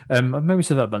 I've maybe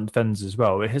said that about defenders as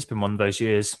well. It has been one of those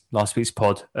years, last week's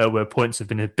pod, where points have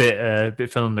been a bit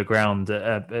fell on the ground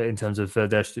in terms of their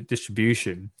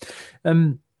distribution.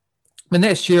 The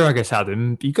next year, I guess,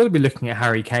 Adam, you've got to be looking at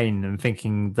Harry Kane and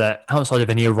thinking that outside of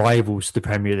any arrivals to the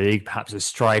Premier League, perhaps a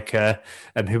striker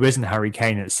who isn't Harry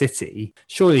Kane at City,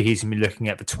 surely he's going to be looking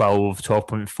at the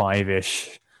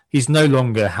 12.5-ish. He's no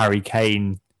longer Harry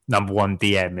Kane, number one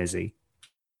DM, is he?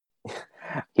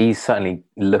 He's certainly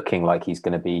looking like he's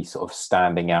going to be sort of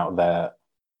standing out there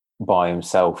by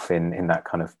himself in that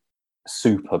kind of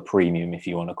super premium, if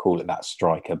you want to call it that,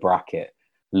 striker bracket.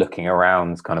 Looking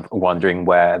around, kind of wondering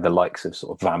where the likes of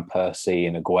sort of Van Persie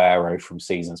and Aguero from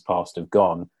seasons past have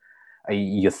gone.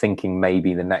 You're thinking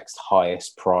maybe the next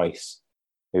highest price.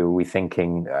 Who are we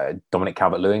thinking? Dominic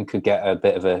Calvert-Lewin could get a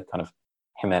bit of a kind of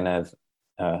Jimenez.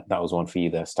 That was one for you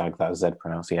there, Stag. That was Z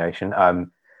pronunciation.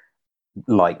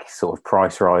 Like sort of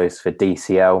price rise for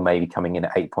DCL, maybe coming in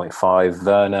at 8.5.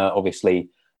 Werner,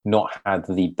 obviously, not had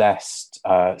the best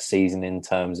season in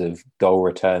terms of goal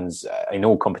returns. In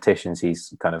all competitions,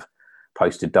 he's kind of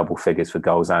posted double figures for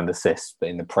goals and assists. But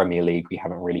in the Premier League, we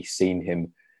haven't really seen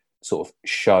him sort of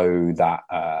show that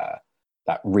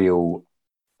real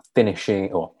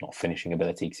finishing, or not finishing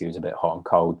ability because he was a bit hot and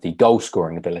cold, the goal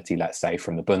scoring ability, let's say,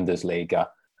 from the Bundesliga.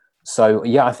 So,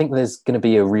 yeah, I think there's going to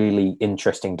be a really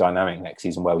interesting dynamic next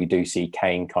season where we do see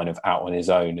Kane kind of out on his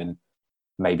own, and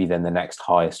maybe then the next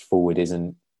highest forward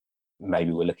isn't,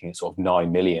 maybe we're looking at sort of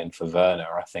 9 million for Werner.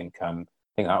 I think that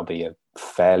would be a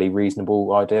fairly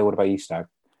reasonable idea. What about you, Snow?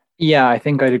 Yeah, I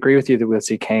think I'd agree with you that we'll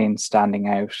see Kane standing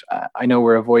out. I know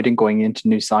we're avoiding going into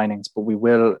new signings, but we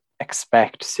will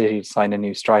expect City to sign a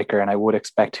new striker, and I would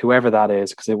expect whoever that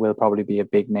is, because it will probably be a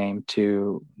big name,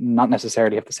 to not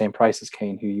necessarily have the same price as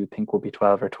Kane, who you think will be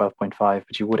 12 or 12.5,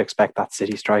 but you would expect that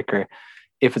City striker,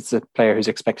 if it's a player who's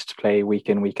expected to play week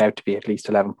in, week out, to be at least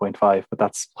 11.5, but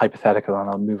that's hypothetical and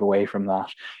I'll move away from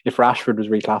that. If Rashford was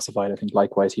reclassified, I think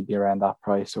likewise he'd be around that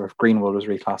price, or if Greenwood was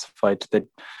reclassified, they'd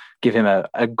give him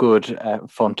a good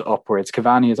front upwards.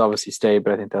 Cavani is obviously stayed,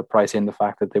 but I think they'll price in the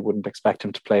fact that they wouldn't expect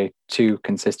him to play too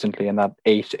consistently, and that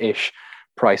 8-ish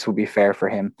price will be fair for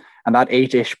him. And that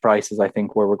 8-ish price is, I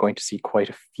think, where we're going to see quite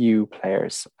a few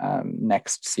players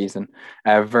next season.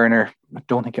 Werner, I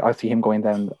don't think I'll see him going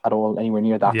down at all anywhere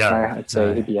near that far. I'd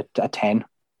say he'd be a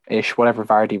 10-ish, whatever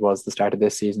Vardy was the start of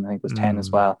this season, I think was 10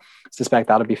 as well. I suspect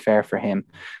that'll be fair for him.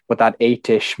 But that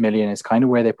 8-ish million is kind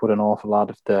of where they put an awful lot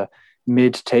of the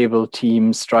mid-table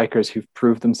team strikers who've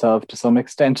proved themselves to some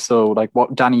extent. So like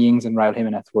what Danny Ings and Raul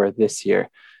Jimenez were this year,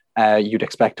 you'd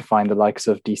expect to find the likes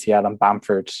of DCL and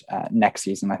Bamford next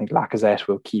season. I think Lacazette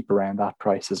will keep around that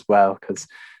price as well, because in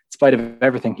spite of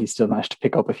everything, he's still managed to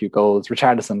pick up a few goals.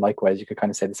 Richarlison, likewise, you could kind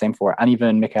of say the same for, and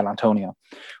even Mikel Antonio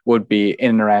would be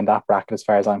in and around that bracket as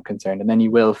far as I'm concerned. And then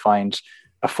you will find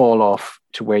a fall off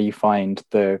to where you find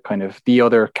the kind of the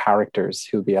other characters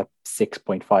who'll be at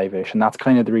 6.5-ish. And that's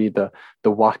kind of really the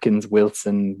Watkins,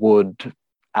 Wilson, Wood,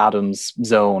 Adams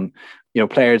zone,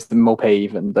 players, the Mope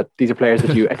even, that these are players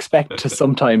that you expect to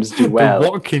sometimes do well. The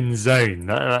Watkins zone,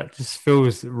 that just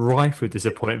feels rife with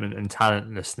disappointment and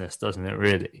talentlessness, doesn't it,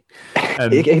 really?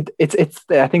 It's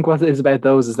I think what it is about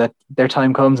those is that their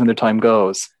time comes and their time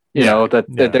goes. There's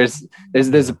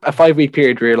a 5-week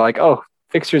period where you're like, oh,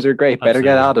 fixtures are great, better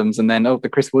get Adams, and then the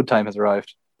Chris Wood time has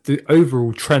arrived. The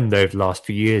overall trend over the last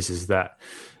few years is that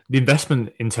the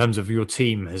investment in terms of your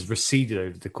team has receded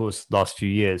over the course of the last few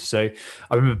years. So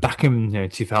I remember back in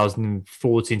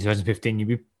 2014, 2015, you'd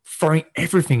be throwing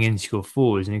everything into your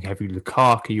forwards, and you have your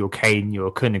Lukaku, your Kane,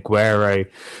 your Kun Aguero,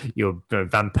 your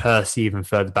Van Persie, even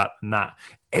further back than that.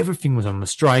 Everything was on the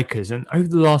strikers, and over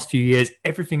the last few years,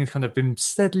 everything has kind of been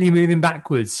steadily moving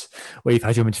backwards. Where you've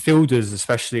had your midfielders,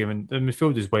 especially, the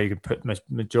midfielders where you can put the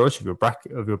majority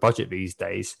of your budget these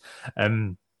days.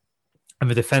 And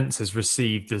the defence has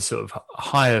received a sort of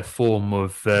higher form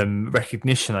of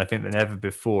recognition, I think, than ever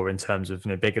before in terms of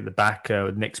big at the back,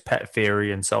 Nick's pet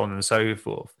theory, and so on and so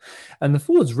forth. And the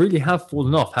forwards really have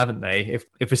fallen off, haven't they?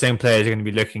 If the same players are going to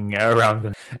be looking around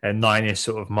a 9-ish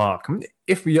sort of mark. I mean,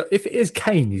 if it is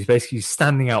Kane, who's basically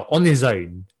standing out on his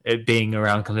own at being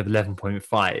around kind of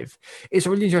 11.5, it's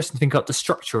really interesting to think up the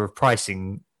structure of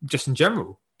pricing just in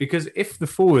general. Because if the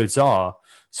forwards are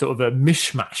sort of a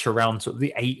mishmash around sort of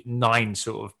the 8-9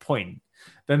 sort of point,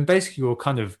 then basically you're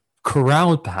kind of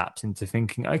corralled perhaps into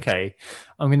thinking, okay,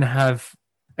 I'm going to have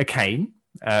a Kane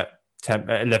at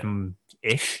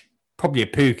 11-ish, probably a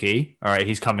Pookie. All right,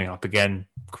 he's coming up again,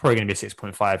 probably going to be a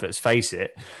 6.5, let's face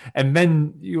it. And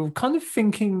then you're kind of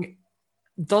thinking,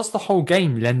 does the whole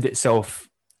game lend itself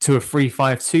to a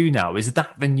 3-5-2 now? Is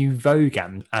that the new vogue,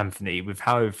 Anthony, with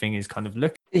how everything is kind of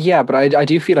looking? Yeah, but I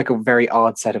do feel like a very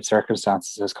odd set of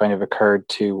circumstances has kind of occurred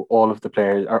to all of the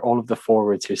players, or all of the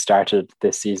forwards who started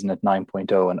this season at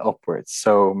 9.0 and upwards.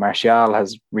 So Martial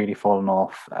has really fallen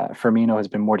off. Firmino has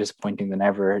been more disappointing than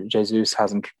ever. Jesus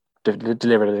hasn't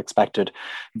delivered as expected.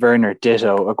 Werner,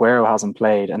 ditto. Aguero hasn't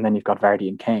played. And then you've got Vardy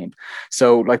and Kane.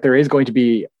 So there is going to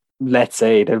be, let's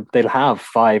say they'll have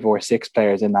 5 or 6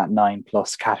 players in that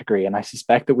 9+ category, and I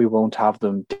suspect that we won't have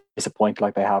them disappoint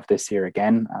like they have this year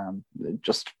again.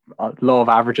 Just law of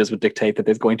averages would dictate that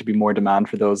there's going to be more demand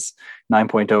for those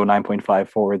 9.0, 9.5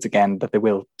 forwards again, that they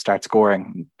will start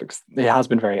scoring. It has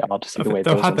been very odd to see the way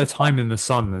they'll have their time in the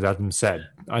sun, as Adam said.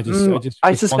 I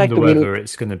suspect wonder whether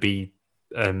it's going to be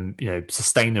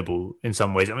sustainable in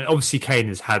some ways. I mean, obviously Kane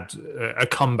has had a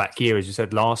comeback year, as you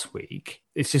said last week.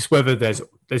 It's just whether there's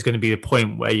going to be a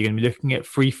point where you're going to be looking at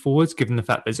 3 forwards, given the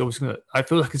fact there's always I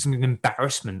feel like it's an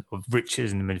embarrassment of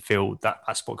riches in the midfield.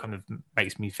 That's what kind of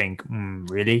makes me think,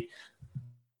 really?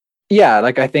 Yeah,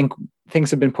 I think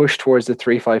things have been pushed towards the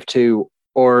 3-5-2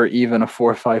 or even a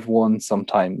 4-5-1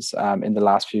 sometimes in the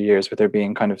last few years, with there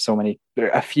being kind of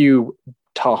a few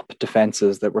top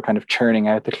defences that were kind of churning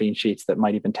out the clean sheets that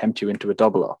might even tempt you into a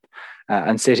double up.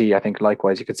 And City, I think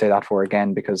likewise, you could say that for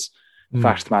again, because the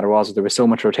fact of the matter was there was so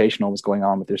much rotation always going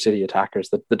on with their City attackers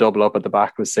that the double up at the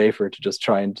back was safer to just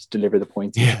try and deliver the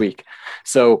points each week.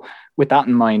 So with that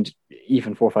in mind,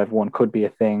 even 4-5-1 could be a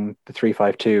thing, the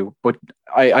 3-5-2. But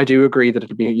I do agree that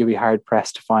you'll be hard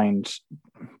pressed to find.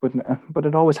 But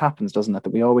it always happens, doesn't it? That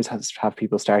we always have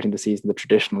people starting the season, the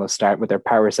traditionalists start with their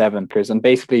power seveners and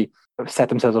basically set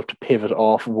themselves up to pivot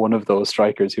off one of those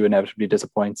strikers who inevitably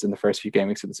disappoints in the first few game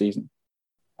weeks of the season.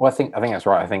 Well, I think that's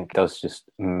right. I think it does just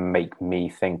make me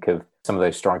think of some of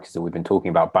those strikers that we've been talking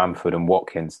about, Bamford and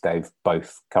Watkins. They've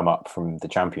both come up from the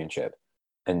Championship.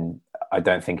 And I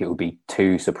don't think it would be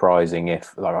too surprising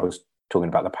if, like I was talking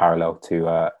about the parallel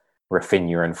to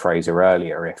Rafinha and Fraser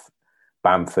earlier, if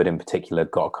Bamford in particular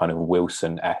got a kind of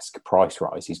Wilson-esque price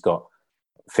rise. He's got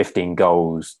 15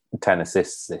 goals, 10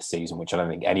 assists this season, which I don't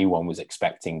think anyone was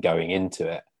expecting going into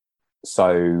it.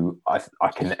 So I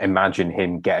can imagine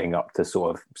him getting up to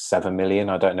sort of 7 million.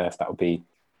 I don't know if that would be,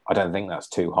 I don't think that's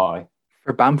too high.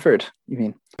 For Bamford, you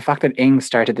mean? The fact that Ings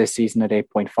started this season at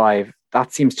 8.5,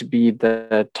 that seems to be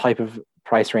the type of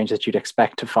price range that you'd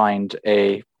expect to find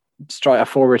a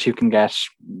forward who can get,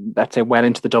 let's say, well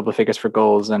into the double figures for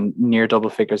goals and near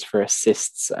double figures for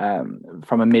assists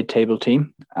from a mid-table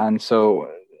team. And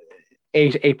so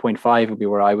 8.5 would be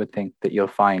where I would think that you'll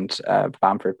find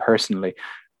Bamford personally.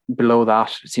 Below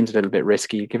that, it seems a little bit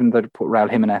risky, given that I put Raul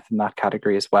Jimenez in that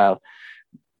category as well.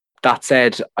 That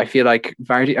said, I feel like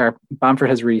Bamford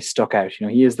has really stuck out. You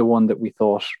know, he is the one that we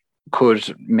thought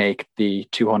could make the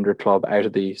 200 club out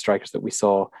of the strikers that we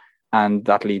saw, and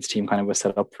that Leeds team kind of was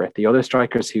set up for it. The other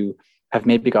strikers who have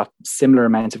maybe got similar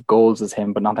amounts of goals as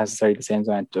him, but not necessarily the same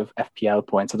amount of FPL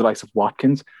points, so the likes of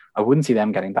Watkins, I wouldn't see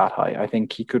them getting that high. I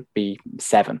think he could be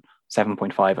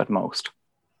 7.5 at most.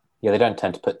 Yeah, they don't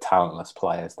tend to put talentless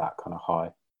players that kind of high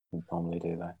normally,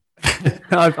 do they?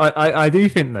 I do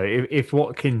think though, if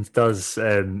Watkins does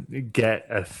get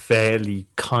a fairly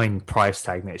kind price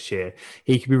tag next year,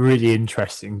 he could be really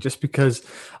interesting. Just because,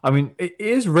 I mean, it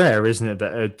is rare, isn't it,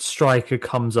 that a striker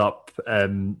comes up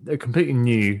completely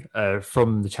new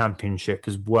from the Championship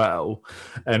as well,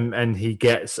 and he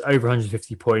gets over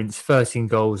 150 points, 13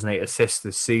 goals and 8 assists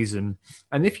this season.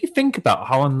 And if you think about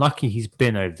how unlucky he's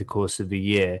been over the course of the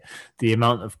year, the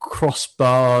amount of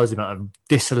crossbars, the amount of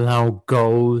disallowed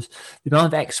goals, the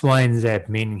amount of X, Y, and Z,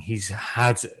 meaning he's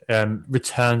had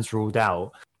returns ruled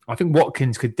out. I think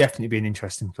Watkins could definitely be an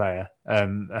interesting player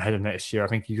ahead of next year. I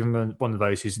think he's one of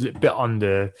those who's a bit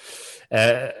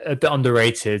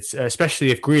underrated,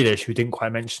 especially if Grealish, who didn't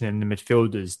quite mention in the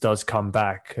midfielders, does come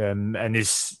back and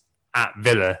is at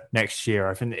Villa next year.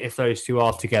 I think if those two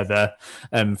are together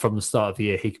from the start of the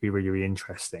year, he could be really, really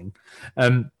interesting.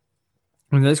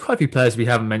 I mean, there's quite a few players we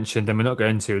haven't mentioned, and we're not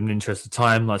going to in the interest of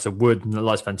time, like Wood and the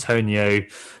likes of Antonio,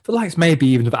 the likes maybe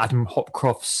even of Adam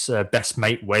Hopcroft's best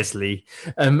mate, Wesley.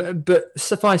 But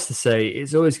suffice to say,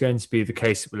 it's always going to be the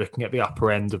case that we're looking at the upper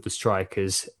end of the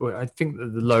strikers. I think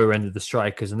that the lower end of the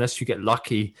strikers, unless you get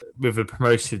lucky with a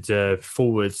promoted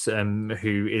forward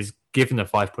who is given a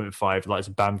 5.5,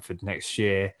 like Bamford next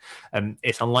year,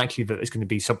 it's unlikely that there's going to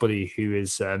be somebody who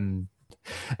is...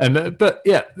 but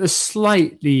yeah, there's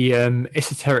slightly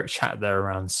esoteric chat there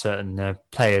around certain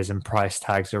players and price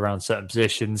tags around certain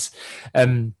positions.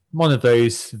 One of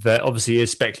those that obviously is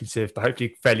speculative, but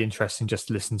hopefully fairly interesting just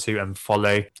to listen to and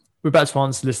follow. We're about to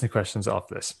answer listener questions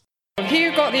after this.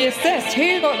 Who got the assist?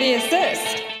 Who got the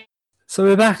assist? So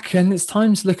we're back, and it's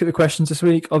time to look at the questions this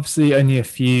week. Obviously, only a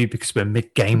few because we're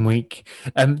mid-game week.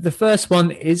 The first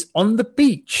one is on the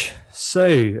beach. So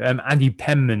Andy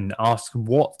Penman asked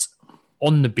what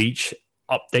on the beach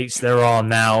updates there are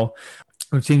now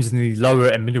with teams in the lower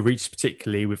and middle reaches,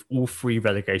 particularly with all 3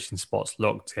 relegation spots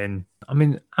locked in. I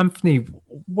mean, Anthony,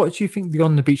 what do you think the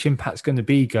on the beach impact's going to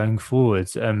be going forward?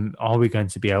 Are we going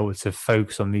to be able to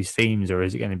focus on these themes, or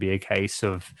is it going to be a case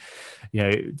of, you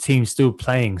know, teams still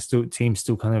playing, teams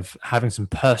still kind of having some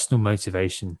personal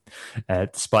motivation,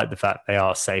 despite the fact they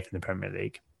are safe in the Premier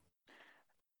League?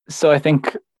 So I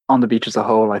think on the beach as a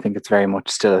whole, I think it's very much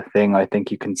still a thing. I think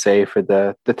you can say for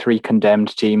the 3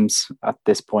 condemned teams at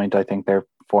this point, I think their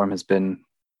form has been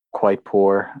quite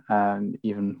poor.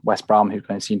 Even West Brom, who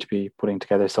kind of seem to be putting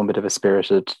together some bit of a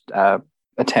spirited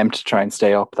attempt to try and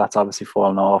stay up, that's obviously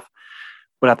fallen off.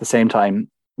 But at the same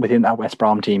time, within that West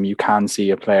Brom team, you can see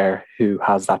a player who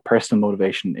has that personal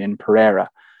motivation in Pereira.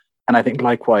 And I think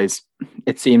likewise,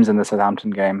 it seems in the Southampton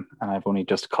game, and I've only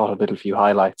just caught a little few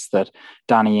highlights, that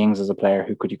Danny Ings is a player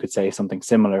who you could say something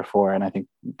similar for. And I think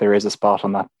there is a spot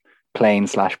on that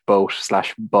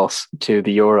plane/boat/bus to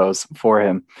the Euros for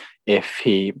him if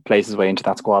he plays his way into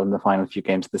that squad in the final few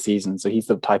games of the season. So he's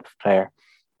the type of player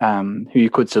who you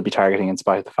could still be targeting in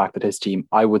spite of the fact that his team,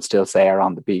 I would still say, are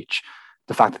on the beach.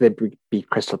 The fact that they beat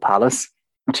Crystal Palace,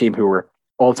 a team who were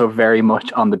also very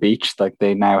much on the beach, like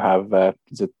they now have,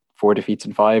 is it 4 defeats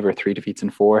in 5 or 3 defeats in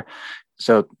 4?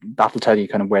 So that'll tell you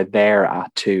kind of where they're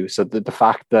at too. So the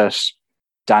fact that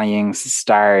Danny Ings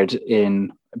starred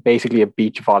in basically a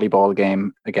beach volleyball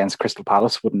game against Crystal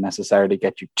Palace wouldn't necessarily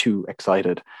get you too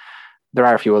excited. There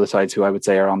are a few other sides who I would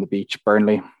say are on the beach.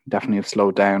 Burnley definitely have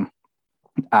slowed down.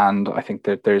 And I think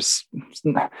that they're just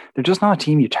not a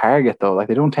team you target though. Like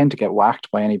they don't tend to get whacked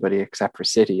by anybody except for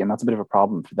City, and that's a bit of a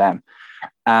problem for them.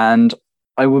 And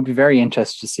I would be very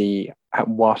interested to see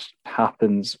what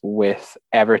happens with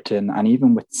Everton and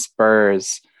even with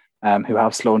Spurs, who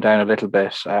have slowed down a little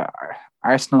bit.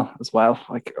 Arsenal as well.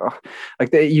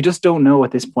 You just don't know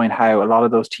at this point how a lot of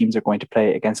those teams are going to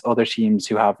play against other teams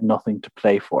who have nothing to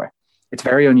play for. It's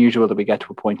very unusual that we get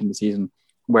to a point in the season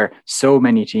where so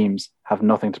many teams have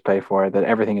nothing to play for, that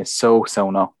everything is so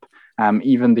sewn up.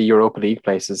 Even the Europa League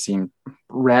places seem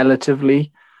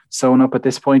relatively sewn up at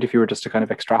this point, if you were just to kind of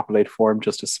extrapolate form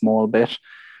just a small bit.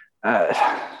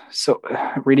 So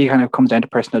it really kind of comes down to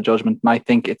personal judgment. And I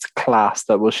think it's class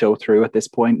that will show through at this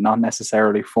point, not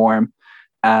necessarily form.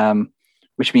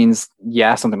 Which means,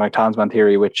 something like Talisman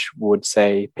Theory, which would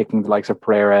say picking the likes of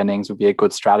Pereira and Ings would be a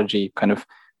good strategy, kind of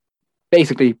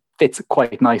basically fits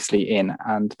quite nicely in.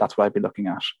 And that's what I'd be looking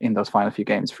at in those final few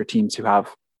games for teams who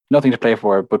have nothing to play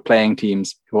for, but playing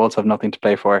teams who also have nothing to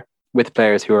play for with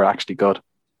players who are actually good.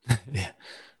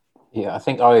 Yeah, I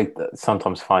think I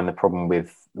sometimes find the problem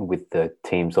with the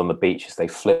teams on the beach is they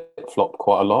flip-flop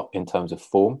quite a lot in terms of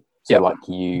form. So like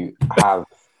you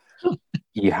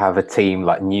have a team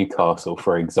like Newcastle,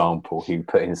 for example, who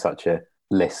put in such a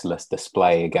listless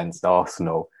display against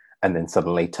Arsenal and then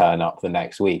suddenly turn up the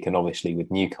next week. And obviously with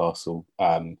Newcastle,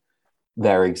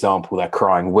 their example, they're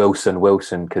crying Wilson,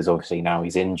 because obviously now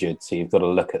he's injured. So you've got to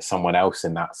look at someone else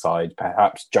in that side.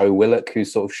 Perhaps Joe Willock, who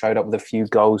sort of showed up with a few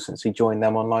goals since he joined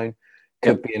them on loan,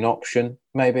 could be an option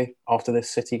maybe after this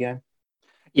City game.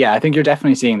 Yeah, I think you're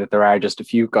definitely seeing that there are just a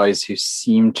few guys who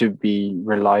seem to be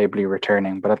reliably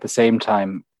returning. But at the same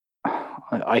time,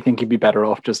 I think you'd be better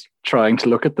off just trying to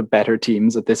look at the better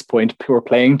teams at this point, who are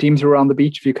playing teams who are on the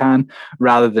beach if you can,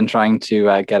 rather than trying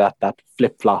to get at that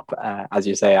flip-flop, as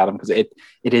you say, Adam, because it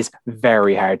is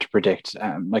very hard to predict.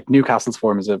 Like Newcastle's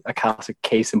form is a classic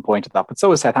case in point of that, but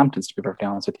so is Southampton's, to be perfectly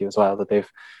honest with you as well, that they've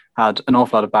had an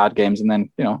awful lot of bad games and then,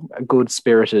 a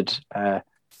good-spirited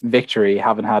victory,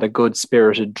 having had a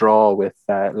good-spirited draw with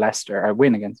Leicester,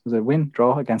 or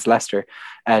draw against Leicester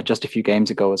just a few games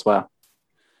ago as well.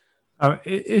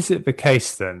 Is it the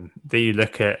case then that you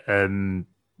look at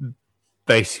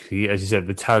basically, as you said,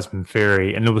 the Tasman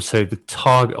Theory and also the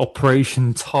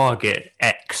Operation Target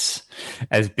X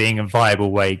as being a viable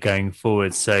way going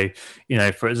forward? So,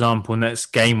 for example, next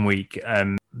game week,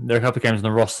 there are a couple of games on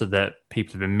the roster that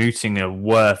people have been mooting are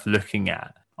worth looking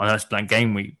at. I know it's blank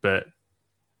game week, but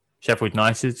Sheffield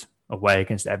United away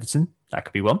against Everton, that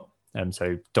could be one.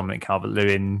 So Dominic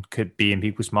Calvert-Lewin could be in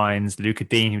people's minds. Luca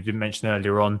Dean, who we didn't mention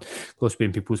earlier on, of course, be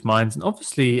in people's minds. And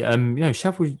obviously,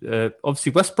 Sheffield,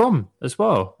 obviously West Brom as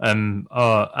well,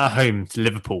 are at home to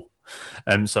Liverpool.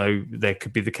 So there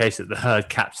could be the case that the Herd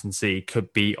captaincy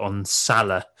could be on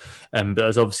Salah. But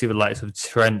there's obviously the likes of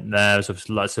Trent there. There's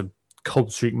obviously the likes of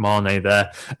Coldstreak Mane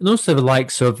there. And also the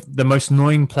likes of the most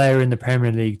annoying player in the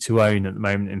Premier League to own at the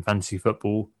moment in fantasy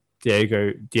football,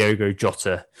 Diogo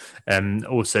Jota,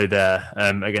 also there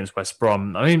against West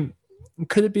Brom. I mean,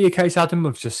 could it be a case, Adam,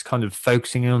 of just kind of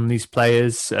focusing on these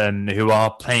players who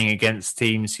are playing against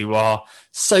teams who are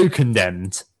so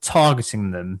condemned,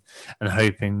 targeting them and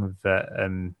hoping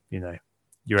that,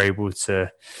 you're able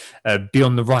to be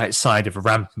on the right side of a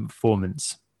rampant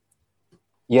performance?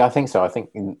 Yeah, I think so. I think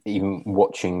even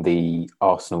watching the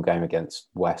Arsenal game against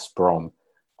West Brom,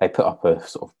 they put up a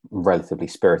sort of relatively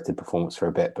spirited performance for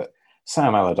a bit, but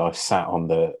Sam Allardyce sat on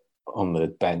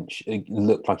the bench. It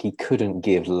looked like he couldn't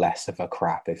give less of a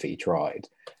crap if he tried.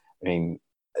 I mean,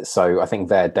 so I think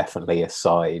they're definitely a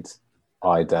side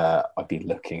I'd be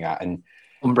looking at. And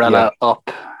umbrella up,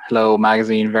 hello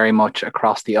magazine, very much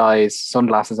across the eyes,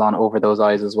 sunglasses on over those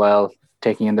eyes as well,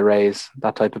 taking in the rays,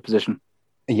 that type of position.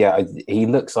 Yeah, he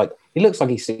looks like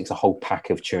he sticks a whole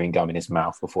pack of chewing gum in his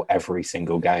mouth before every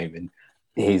single game, and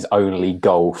his only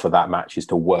goal for that match is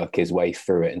to work his way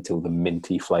through it until the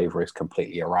minty flavour is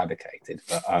completely eradicated.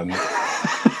 But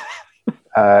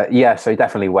so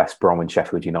definitely West Brom and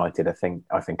Sheffield United, I think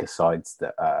are sides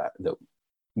that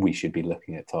we should be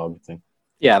looking at targeting.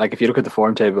 Yeah, like if you look at the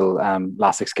form table,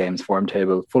 last 6 games form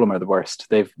table, Fulham are the worst.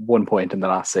 They've 1 point in the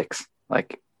last 6.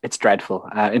 Like, it's dreadful.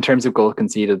 In terms of goal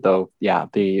conceded, though, yeah,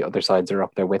 the other sides are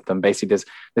up there with them. Basically,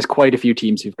 there's quite a few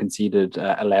teams who've conceded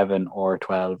 11 or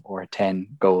 12 or 10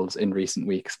 goals in recent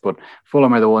weeks, but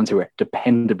Fulham are the ones who are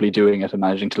dependably doing it and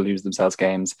managing to lose themselves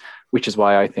games, which is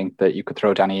why I think that you could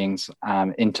throw Danny Ings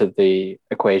into the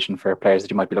equation for players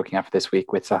that you might be looking at for this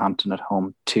week with Southampton at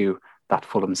home to that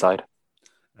Fulham side.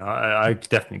 I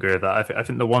definitely agree with that. I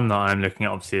think the one that I'm looking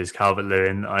at obviously is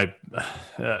Calvert-Lewin.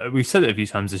 We've said it a few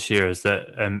times this year is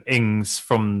that Ings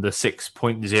from the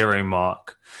 6.0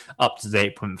 mark up to the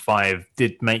 8.5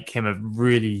 did make him a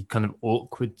really kind of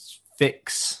awkward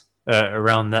fix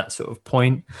around that sort of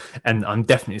point. And I'm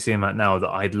definitely seeing that now that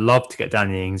I'd love to get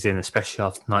Danny Ings in, especially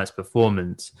after tonight's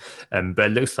performance. But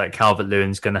it looks like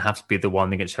Calvert-Lewin's going to have to be the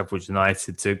one against Sheffield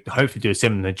United to hopefully do a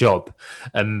similar job.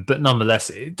 But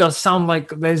nonetheless, it does sound like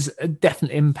there's a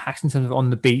definite impact in terms of on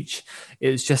the beach.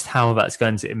 It's just how that's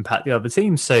going to impact the other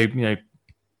teams. So,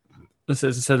 as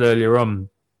I said earlier on,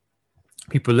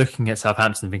 people looking at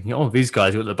Southampton thinking, oh, these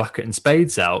guys got the bucket and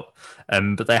spades out.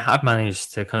 But they have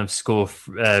managed to kind of score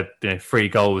 3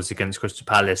 goals against Crystal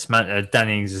Palace.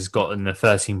 Danny Ings has gotten a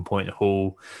 13-point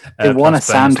haul. They won a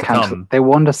sandcastle. They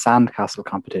won the sandcastle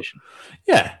competition.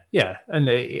 Yeah. And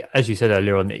as you said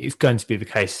earlier on, it's going to be the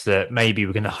case that maybe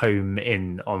we're going to home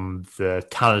in on the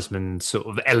talisman sort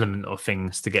of element of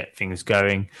things to get things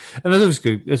going. And there's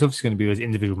obviously going to be those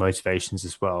individual motivations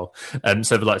as well.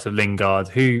 So the likes of Lingard,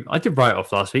 who I did write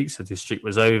off last week, so the streak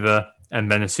was over. And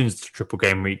then as soon as the triple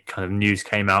game week kind of news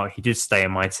came out, he did stay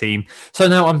in my team. So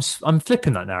now I'm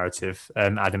flipping that narrative,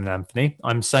 Adam and Anthony.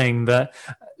 I'm saying that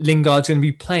Lingard's going to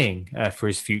be playing for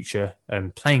his future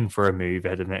and playing for a move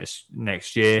ahead of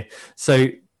next year. So,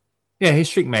 yeah, his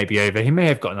streak may be over. He may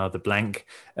have got another blank.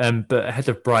 But ahead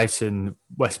of Brighton,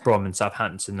 West Brom and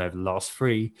Southampton over the last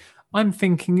 3, I'm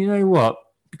thinking, you know what?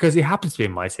 Because he happens to be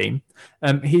in my team,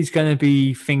 he's going to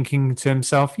be thinking to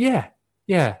himself, yeah.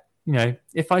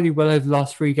 If I do well over the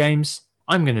last 3 games,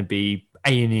 I'm going to be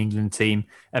A in the England team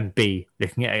and B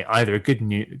looking at either a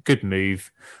good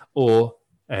move or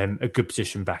a good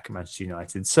position back at Manchester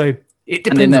United. So it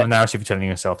depends on the narrative you're telling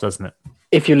yourself, doesn't it?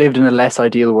 If you lived in a less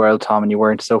ideal world, Tom, and you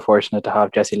weren't so fortunate to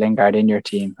have Jesse Lingard in your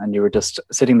team and you were just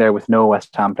sitting there with no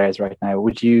West Ham players right now,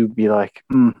 would you be like,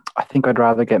 I think I'd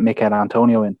rather get Mikel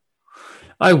Antonio in?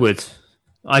 I would.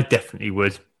 I definitely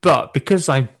would. But because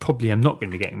I probably am not going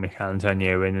to be getting Mikel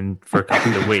Antonio in for a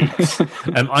couple of weeks,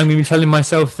 I'm going to be telling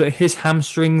myself that his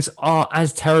hamstrings are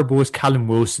as terrible as Callum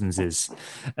Wilson's is.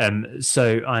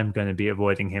 So I'm going to be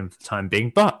avoiding him for the time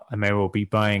being. But I may well be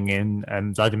buying in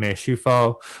Vladimir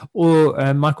Šufal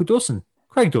or Michael Dawson,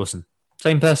 Craig Dawson.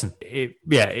 Same person. It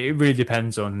really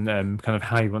depends on kind of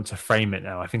how you want to frame it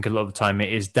now. I think a lot of the time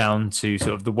it is down to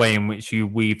sort of the way in which you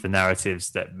weave the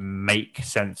narratives that make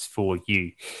sense for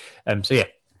you.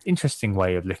 Interesting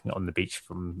way of looking at on the beach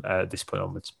from this point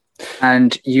onwards.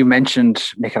 And you mentioned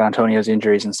Mikel Antonio's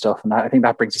injuries and stuff, and I think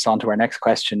that brings us on to our next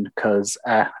question, because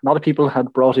a lot of people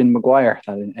had brought in Maguire,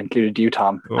 that included you,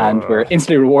 Tom, and were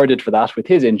instantly rewarded for that with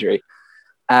his injury.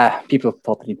 People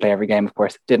thought that he'd play every game, of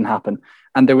course. It didn't happen.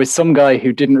 And there was some guy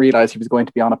who didn't realise he was going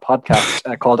to be on a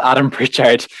podcast called Adam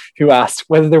Pritchard, who asked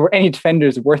whether there were any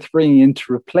defenders worth bringing in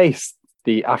to replace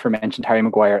the aforementioned Harry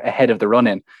Maguire ahead of the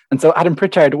run-in. And so, Adam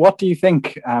Pritchard, what do you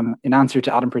think in answer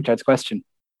to Adam Pritchard's question?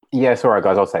 Yeah, it's all right,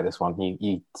 guys. I'll take this one.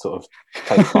 You sort of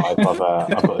take 5. I've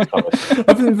got this covered.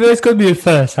 I think there's got to be a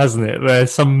first, hasn't it? Where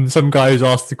some guy who's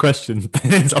asked the question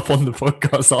ends up on the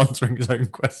podcast answering his own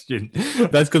question.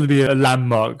 That's going to be a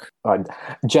landmark.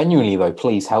 Genuinely, though,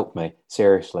 please help me.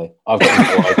 Seriously, I've got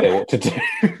no idea what to do.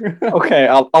 Okay,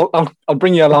 I'll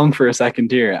bring you along for a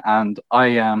second here. And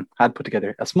I had put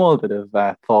together a small bit of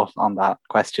thought on that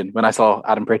question. When I saw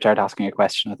Adam Pritchard asking a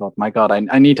question, I thought, my God,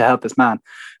 I need to help this man.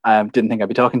 Didn't think I'd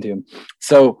be talking to him.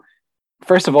 So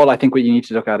first of all, I think what you need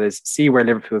to look at is see where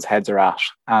Liverpool's heads are at.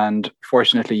 And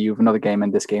fortunately, you have another game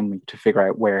in this game week to figure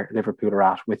out where Liverpool are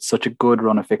at with such a good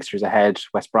run of fixtures ahead.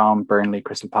 West Brom, Burnley,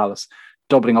 Crystal Palace.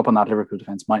 Doubling up on that Liverpool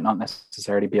defence might not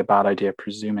necessarily be a bad idea,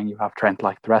 presuming you have Trent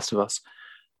like the rest of us.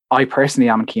 I personally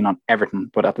am keen on Everton,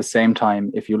 but at the same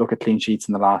time, if you look at clean sheets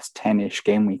in the last 10-ish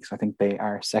game weeks, I think they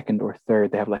are second or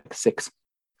third. They have like 6,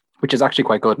 which is actually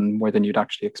quite good and more than you'd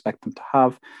actually expect them to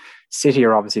have. City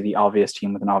are obviously the obvious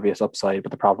team with an obvious upside,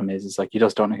 but the problem is like you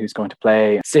just don't know who's going to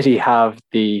play. City have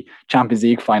the Champions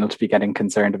League final to be getting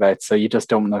concerned about, so you just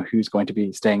don't know who's going to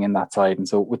be staying in that side. And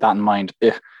so with that in mind,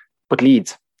 but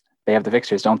Leeds, they have the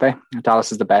fixtures, don't they?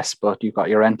 Dallas is the best, but you've got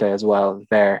Llorente as well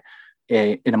there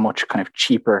in a much kind of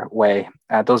cheaper way.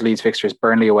 Those Leeds fixtures,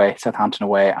 Burnley away, Southampton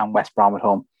away, and West Brom at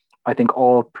home. I think,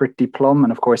 all pretty plumb.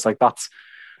 And of course, like that's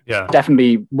Yeah.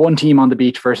 definitely one team on the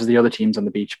beach versus the other teams on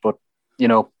the beach. But, you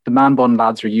know, the man bun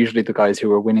lads are usually the guys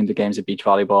who are winning the games of beach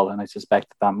volleyball. And I suspect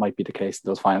that might be the case in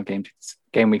those final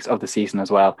game weeks of the season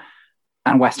as well.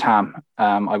 And West Ham,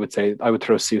 I would say I would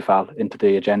throw Soufal into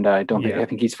the agenda. I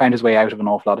think he's found his way out of an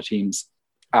awful lot of teams.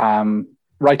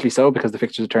 Rightly so, because the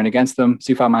fixtures turn against them.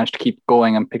 Soufal managed to keep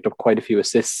going and picked up quite a few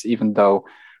assists, even though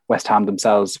West Ham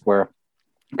themselves were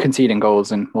conceding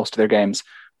goals in most of their games.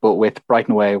 But with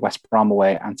Brighton away, West Brom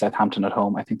away, and Southampton at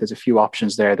home, I think there's a few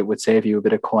options there that would save you a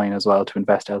bit of coin as well to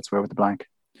invest elsewhere with the blank.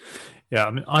 Yeah,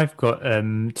 I mean, I've got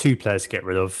two players to get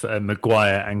rid of,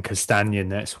 Maguire and Castagna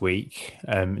next week,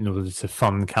 in order to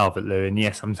fund Calvert-Lewin.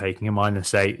 Yes, I'm taking a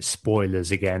 -8.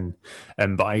 Spoilers again,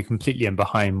 but I completely am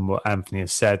behind what Anthony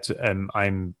has said.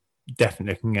 I'm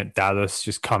definitely looking at Dallas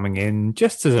just coming in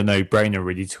just as a no-brainer,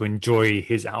 really, to enjoy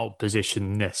his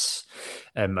out-positionness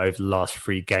over the last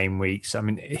 3 game weeks. I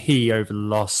mean, he, over the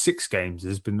last 6 games,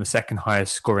 has been the second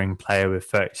highest scoring player with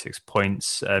 36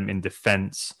 points in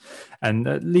defence. And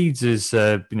Leeds'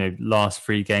 last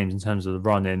 3 games in terms of the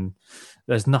run-in,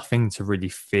 there's nothing to really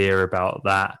fear about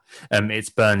that. It's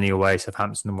Burnley away,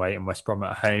 Southampton away, and West Brom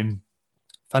at home.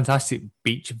 Fantastic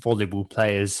beach volleyball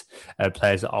players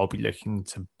that I'll be looking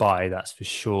to buy, that's for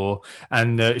sure.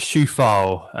 And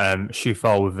Soufal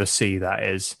with a C, that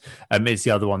is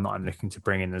the other one that I'm looking to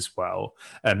bring in as well.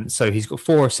 So he's got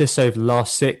 4 assists over the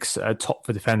last 6, top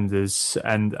for defenders.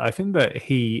 And I think that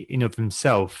he, in of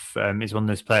himself, is one of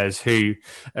those players who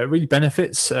really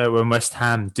benefits when West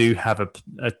Ham do have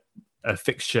a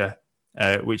fixture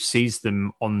which sees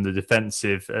them on the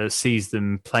defensive, sees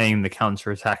them playing the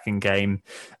counter-attacking game.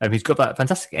 He's got that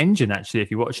fantastic engine, actually,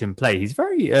 if you watch him play. He's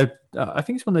very, I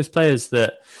think he's one of those players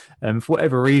that, for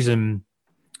whatever reason,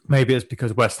 maybe it's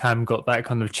because West Ham got that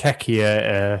kind of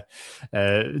Czechia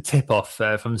tip-off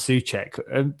from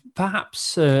Souček.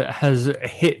 Perhaps has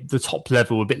hit the top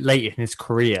level a bit late in his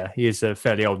career. He is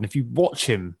fairly old. And if you watch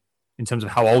him, in terms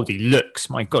of how old he looks,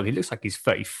 my God, he looks like he's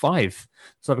 35.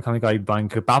 It's like the kind of guy buying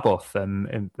kebab off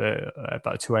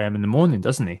about 2 a.m. in the morning,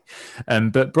 doesn't he?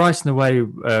 But Brighton away,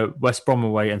 West Brom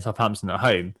away, and Southampton at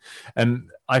home.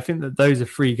 I think that those are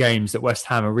 3 games that West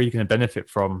Ham are really going to benefit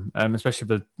from, especially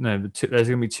there's going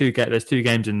to be there's 2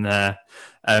 games in there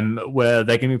where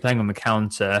they're going to be playing on the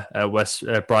counter,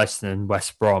 Brighton and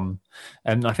West Brom.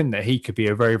 And I think that he could be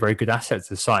a very, very good asset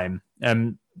to sign.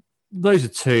 Those are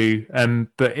 2,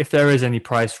 but if there is any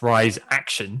price rise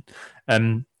action,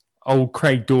 old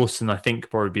Craig Dawson, I think,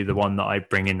 probably be the one that I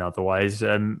bring in. Otherwise,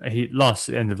 he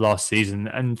end of last season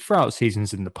and throughout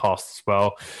seasons in the past as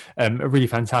well, a really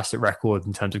fantastic record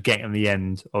in terms of getting on the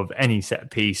end of any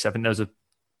set piece. I think there was a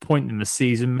point in the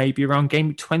season, maybe around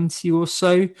game 20 or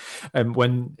so,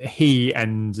 when he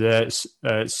and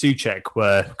Souček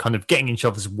were kind of getting each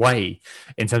other's way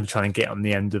in terms of trying to get on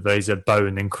the end of those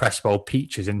Bowen and Cresswell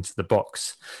peaches into the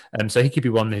box. So he could be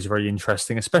one who's very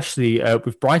interesting, especially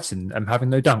with Brighton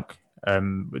having no dunk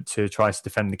to try to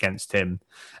defend against him.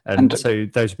 And so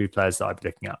those would be players that I'd be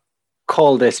looking at.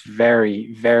 Call this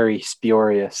very, very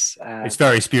spurious. It's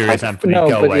very spurious, Anthony. No,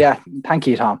 Go but away. Yeah, thank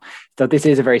you, Tom. So this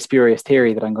is a very spurious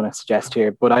theory that I'm going to suggest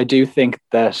here, but I do think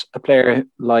that a player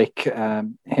like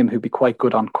him, who'd be quite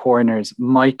good on corners,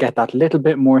 might get that little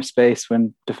bit more space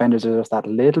when defenders are just that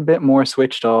little bit more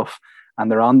switched off and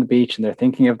they're on the beach and they're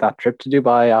thinking of that trip to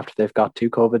Dubai after they've got 2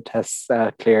 COVID tests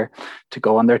clear to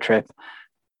go on their trip.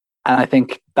 And I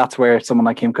think that's where someone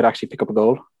like him could actually pick up a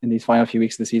goal in these final few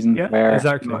weeks of the season, where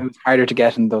exactly. It was harder to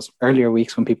get in those earlier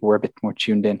weeks when people were a bit more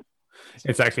tuned in.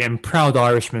 Exactly. And proud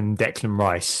Irishman Declan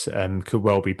Rice could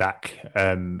well be back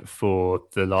for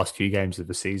the last few games of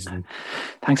the season.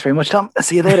 Thanks very much, Tom. I'll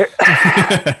see you later.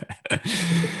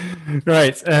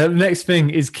 Right. Next thing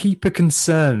is keeper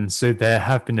concerns. So there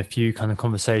have been a few kind of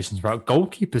conversations about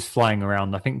goalkeepers flying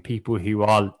around. I think people who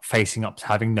are facing up to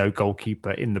having no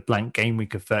goalkeeper in the blank game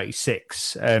week of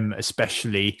 36,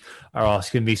 especially, are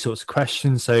asking these sorts of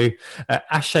questions. So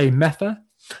Ashe Metha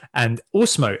and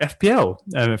Osmo FPL,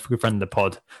 a good friend of the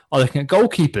pod, are looking at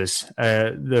goalkeepers.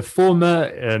 The former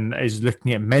is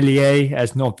looking at Meslier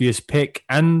as an obvious pick,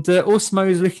 and Osmo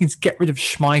is looking to get rid of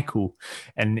Schmeichel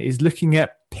and is looking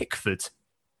at Pickford.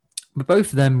 But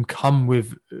both of them come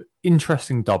with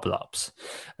interesting double ups.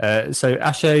 So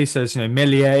Ashe says,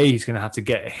 Millier, he's going to have to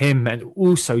get him, and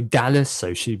also Dallas,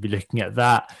 so she'd be looking at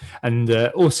that. And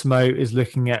Osmo is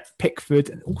looking at Pickford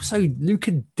and also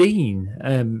Luca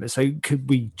Dean. So could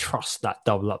we trust that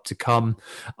double up to come?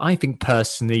 I think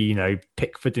personally,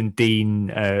 Pickford and Dean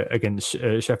against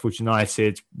Sheffield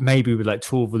United, maybe with like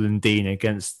Torval and Dean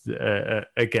against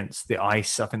the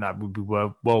ice. I think that would be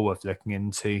well worth looking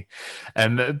into.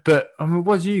 But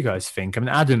what do you guys think? I mean,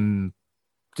 Adam,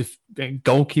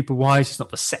 goalkeeper wise, it's not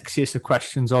the sexiest of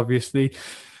questions, obviously.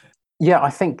 Yeah, I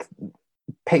think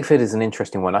Pickford is an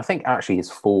interesting one. I think actually his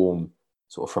form,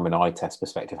 sort of from an eye test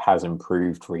perspective, has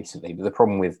improved recently. But the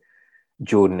problem with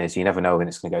Jordan is you never know when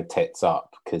it's going to go tits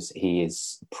up, because he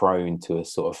is prone to a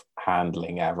sort of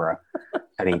handling error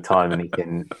anytime, and he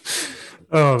can.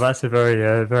 Oh, that's a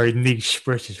very niche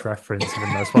British reference.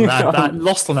 That's one that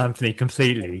lost on Anthony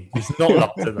completely. He's not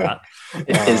up to that.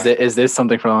 Is this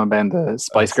something from the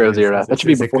Spice Girls era? That should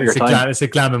be before your time. It's a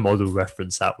glamour model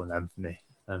reference, that one, Anthony.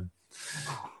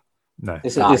 No. Do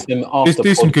some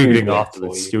Googling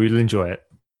afterwards. You'll enjoy it.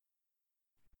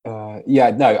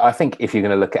 I think if you're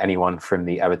going to look at anyone from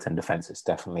the Everton defence, it's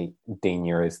definitely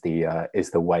Digne is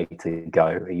the way to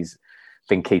go. He's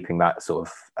been keeping that sort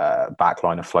of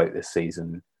backline afloat this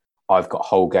season. I've got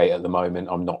Holgate at the moment.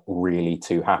 I'm not really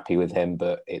too happy with him,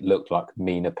 but it looked like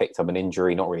Mina picked up an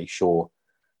injury. Not really sure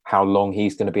how long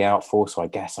he's going to be out for, so I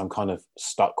guess I'm kind of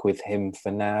stuck with him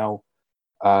for now.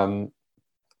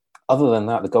 Other than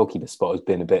that, the goalkeeper spot has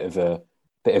been a bit of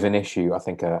an issue. I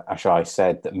think Ashai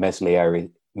said that Meslier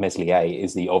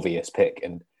is the obvious pick,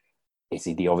 and is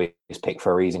he the obvious pick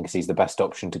for a reason? Because he's the best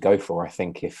option to go for. I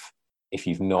think if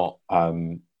you've not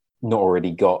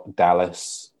already got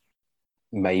Dallas,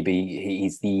 maybe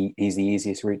he's the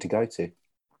easiest route to go to.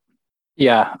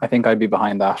 Yeah, I think I'd be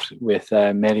behind that, with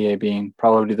Meslier being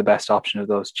probably the best option of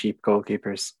those cheap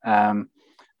goalkeepers.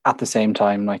 At the same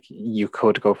time, like, you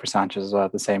could go for Sanchez as well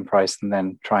at the same price, and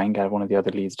then try and get one of the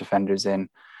other Leeds defenders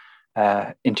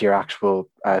into your actual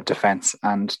defence,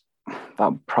 and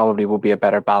that probably will be a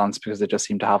better balance, because they just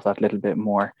seem to have that little bit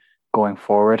more going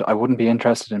forward. I wouldn't be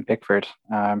interested in Pickford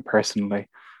personally,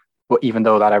 but even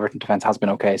though that Everton defence has been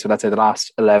okay, so let's say the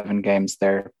last 11 games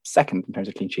they're second in terms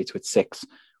of clean sheets with 6,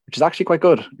 which is actually quite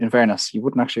good, in fairness. You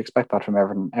wouldn't actually expect that from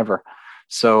Everton ever.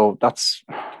 So that's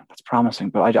promising,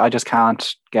 but I just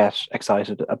can't get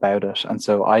excited about it. And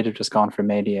so I'd have just gone for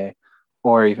Meslier,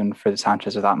 or even for the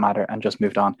Sanchez for that matter, and just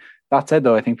moved on. That said,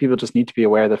 though, I think people just need to be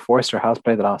aware that Forster has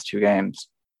played the last 2 games.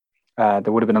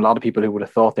 There would have been a lot of people who would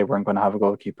have thought they weren't going to have a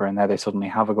goalkeeper, and now they suddenly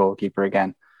have a goalkeeper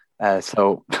again.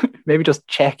 So maybe just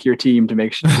check your team to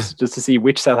make sure, just to see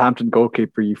which Southampton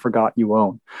goalkeeper you forgot you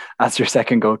own as your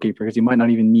second goalkeeper, because you might not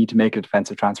even need to make a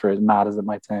defensive transfer, as mad as it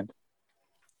might sound.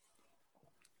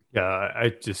 Yeah, I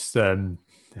just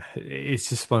it's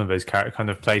just one of those kind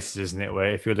of places, isn't it,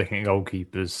 where if you're looking at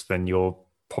goalkeepers, then you're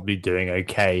probably doing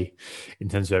okay in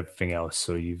terms of everything else.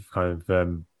 So you've kind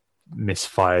of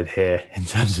misfired here in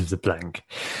terms of the blank.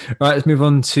 Right, let's move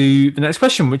on to the next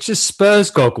question, which is Spurs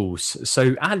goggles.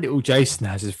 So our little Jason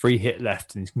has his free hit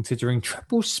left, and he's considering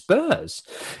triple Spurs.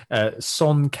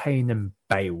 Son, Kane and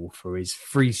Bale for his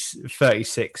free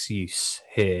 36 use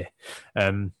here.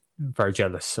 Very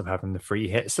jealous of having the free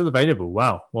hit still available.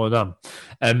 Wow, well done.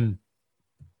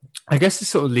 I guess this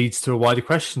sort of leads to a wider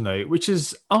question, though, which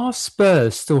is, are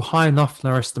Spurs still high enough in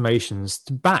our estimations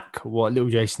to back what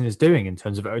little Jason is doing in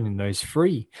terms of owning those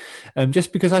free?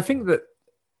 Just because I think that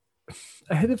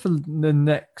ahead of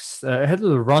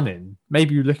the run-in,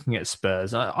 maybe you're looking at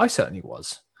Spurs. I certainly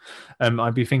was.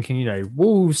 I'd be thinking,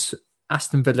 Wolves,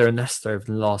 Aston Villa and Leicester over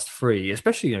the last 3,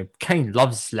 especially, Kane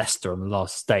loves Leicester on the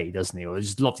last day, doesn't he? Or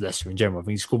just loves Leicester in general. I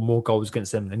think he scored more goals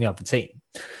against them than any other team.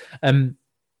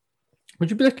 Would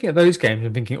you be looking at those games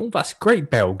and thinking, oh, that's a great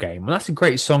Bale game. Well, that's a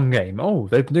great Son game. Oh,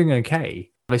 they've been doing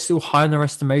okay. Are they still high on their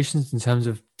estimations in terms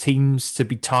of teams to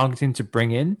be targeting to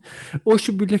bring in? Or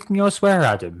should we be looking elsewhere,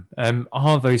 Adam?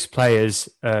 Are those players,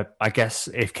 I guess,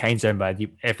 if Kane's owned by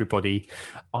everybody,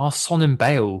 are Son and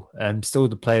Bale still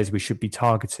the players we should be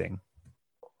targeting?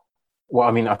 Well,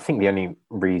 I mean, I think the only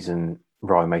reason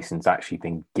Ryan Mason's actually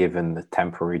been given the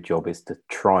temporary job is to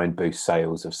try and boost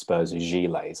sales of Spurs'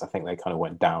 gilets. I think they kind of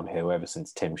went downhill ever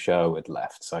since Tim Sherwood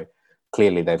left. So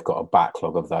clearly they've got a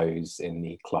backlog of those in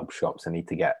the club shops and need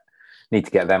to get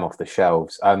them off the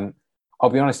shelves. I'll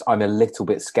be honest, I'm a little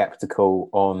bit sceptical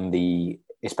on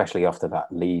especially after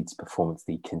that Leeds performance,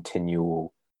 the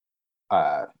continual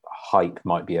hype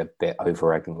might be a bit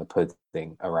over-egging the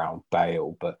pudding around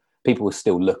Bale, but people are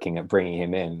still looking at bringing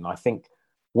him in. I think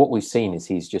what we've seen is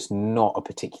he's just not a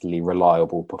particularly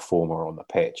reliable performer on the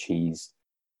pitch. He's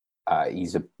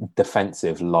he's a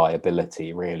defensive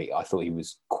liability, really. I thought he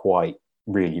was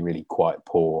really quite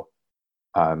poor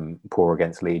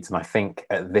against Leeds. And I think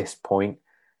at this point,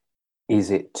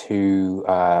 is it too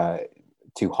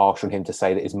harsh on him to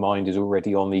say that his mind is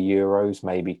already on the Euros,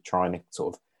 maybe trying to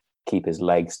sort of keep his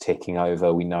legs ticking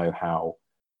over? We know how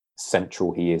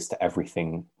central he is to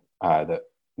everything that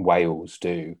Wales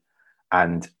do.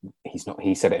 And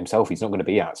he said it himself, he's not going to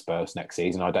be at Spurs next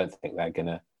season. I don't think they're going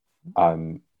to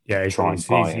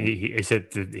he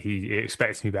said that he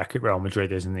expects to be back at Real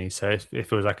Madrid, isn't he? So it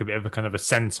feels like a bit of a kind of a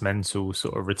sentimental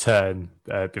sort of return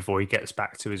before he gets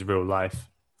back to his real life.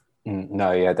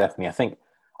 No, yeah, definitely. I think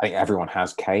everyone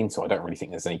has Kane, so I don't really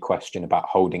think there's any question about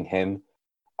holding him.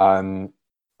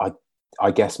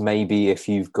 I guess maybe if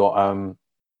you've got a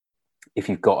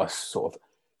sort of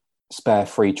spare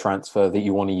free transfer that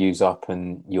you want to use up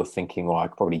and you're thinking, well, I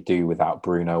could probably do without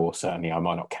Bruno, or certainly I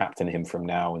might not captain him from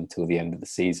now until the end of the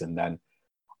season, then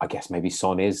I guess maybe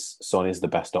Son is the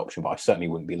best option, but I certainly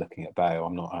wouldn't be looking at Bale.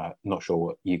 I'm not sure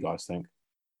what you guys think.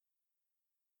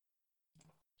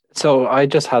 So I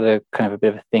just had a kind of a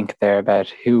bit of a think there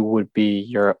about who would be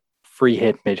your free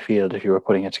hit midfield if you were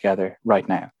putting it together right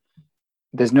now.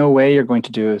 There's no way you're going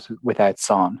to do it without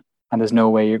Son, and there's no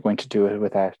way you're going to do it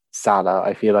without Salah.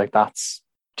 I feel like that's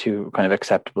two kind of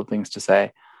acceptable things to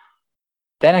say.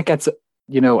 Then it gets,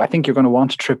 I think you're going to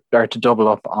want to double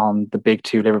up on the big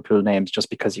two Liverpool names just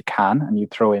because you can, and you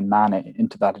throw in Mane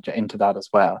into that as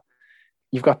well.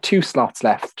 You've got 2 slots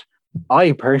left.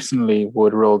 I personally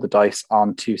would roll the dice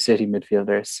on 2 City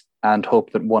midfielders and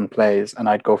hope that one plays, and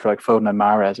I'd go for like Foden and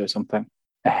Mahrez or something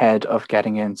ahead of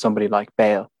getting in somebody like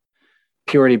Bale,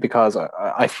 purely because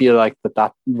I feel like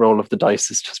that roll of the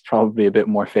dice is just probably a bit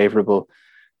more favourable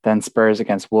than Spurs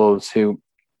against Wolves, who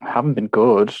haven't been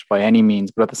good by any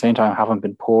means, but at the same time haven't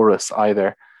been porous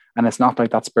either. And it's not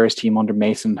like that Spurs team under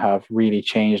Mason have really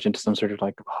changed into some sort of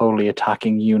like wholly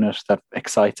attacking unit that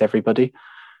excites everybody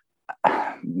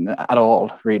at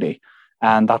all, really.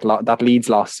 And that Leeds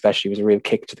loss especially was a real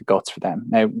kick to the guts for them.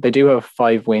 Now, they do have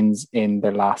 5 wins in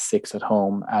their last 6 at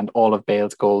home, and all of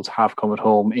Bale's goals have come at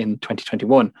home in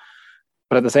 2021.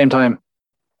 But at the same time,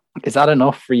 is that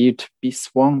enough for you to be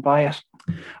swung by it?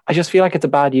 I just feel like it's a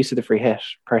bad use of the free hit,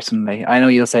 personally. I know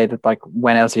you'll say that, like,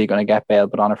 when else are you going to get Bale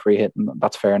but on a free hit? And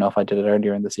that's fair enough. I did it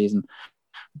earlier in the season.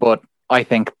 But I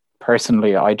think,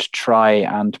 personally, I'd try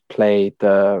and play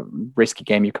the risky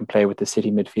game you can play with the City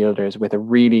midfielders with a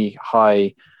really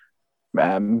high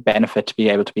benefit to be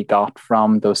able to be got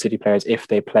from those City players if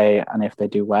they play and if they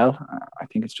do well. I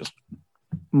think it's just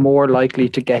more likely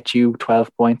to get you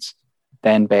 12 points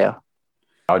than Bale.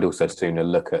 I'd also sooner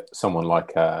look at someone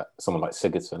like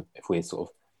Sigurdsson if we're sort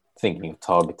of thinking of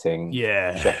targeting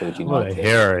Sheffield United. What a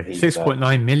hero.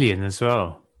 6.9 million as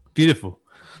well. Beautiful.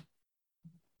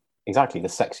 Exactly, the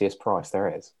sexiest price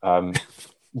there is.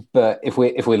 But if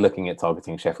we're looking at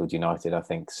targeting Sheffield United, I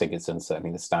think Sigurdsson's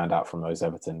certainly the standout from those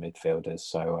Everton midfielders.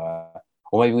 So,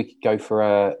 or maybe we could go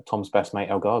for Tom's best mate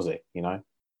El Ghazi,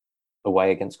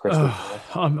 away against Crystal.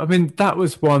 I mean, that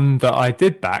was one that I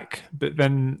did back, but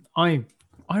then I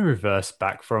reversed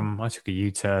back I took a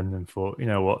U-turn and thought, you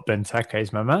know what, Benteke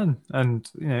is my man.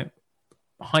 And,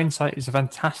 hindsight is a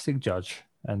fantastic judge.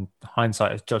 And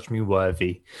hindsight has judged me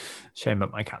worthy. Shame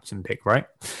about my captain pick, right?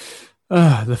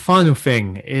 The final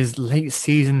thing is late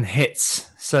season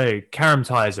hits. So Karam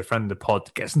Tyers, a friend of the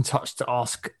pod, gets in touch to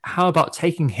ask, how about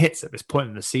taking hits at this point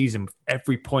in the season, with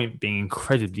every point being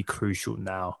incredibly crucial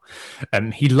now?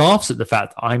 He laughs at the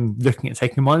fact that I'm looking at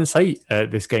taking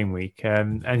 -8 this game week.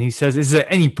 And he says, is there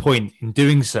any point in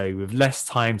doing so with less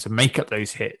time to make up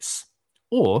those hits?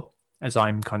 Or, as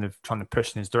I'm kind of trying to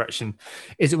push in his direction,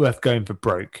 is it worth going for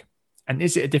broke? And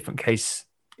is it a different case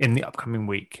in the upcoming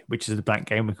week, which is the blank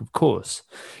game week, of course,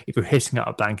 if you're hitting out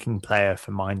a blanking player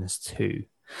for -2?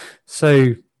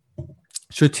 So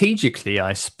strategically,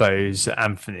 I suppose,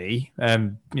 Anthony,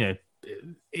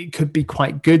 it could be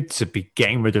quite good to be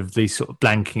getting rid of these sort of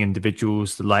blanking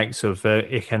individuals, the likes of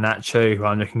Iheanacho, who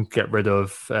I'm looking to get rid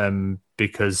of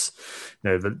because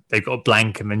they've got a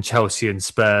blank, and then Chelsea and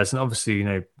Spurs, and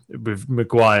obviously, with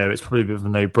Maguire, it's probably a bit of a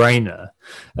no-brainer.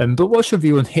 But what's your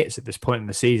view on hits at this point in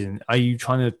the season? Are you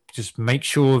trying to just make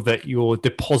sure that your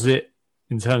deposit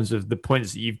in terms of the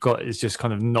points that you've got is just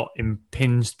kind of not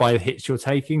impinged by the hits you're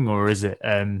taking? Or is it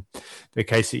the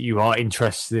case that you are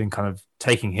interested in kind of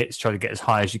taking hits, try to get as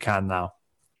high as you can now?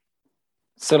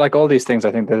 So like all these things,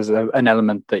 I think there's an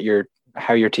element that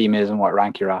how your team is and what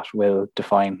rank you're at will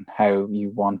define how you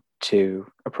want to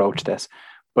approach this.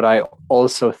 But I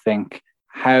also think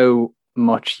how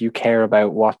much you care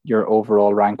about what your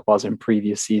overall rank was in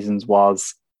previous seasons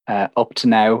was up to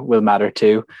now will matter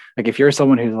too. Like if you're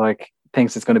someone who's like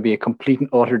thinks it's going to be a complete and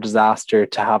utter disaster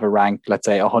to have a rank, let's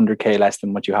say 100k less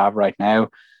than what you have right now,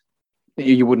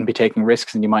 you wouldn't be taking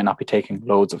risks and you might not be taking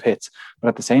loads of hits. But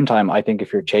at the same time, I think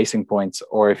if you're chasing points,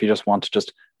 or if you just want to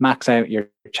just max out your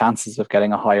chances of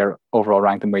getting a higher overall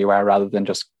rank than where you are, rather than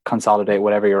just consolidate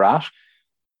whatever you're at,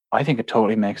 I think it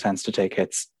totally makes sense to take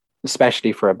hits,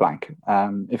 especially for a blank.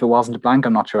 If it wasn't a blank,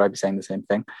 I'm not sure I'd be saying the same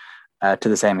thing to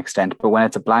the same extent. But when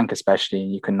it's a blank, especially,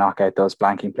 you can knock out those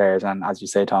blanking players. And as you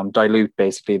say, Tom, dilute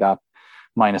basically that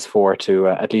 -4 to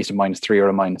at least a -3 or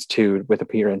a -2 with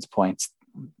appearance points.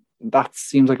 That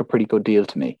seems like a pretty good deal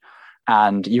to me.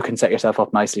 And you can set yourself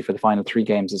up nicely for the final 3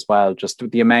 games as well.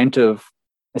 Just the amount of,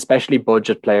 especially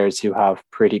budget players who have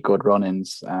pretty good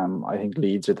run-ins. I think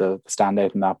Leeds are the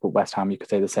standout in that, but West Ham you could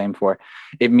say the same for.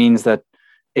 It means that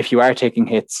if you are taking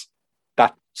hits,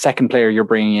 that second player you're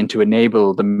bringing in to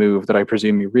enable the move that I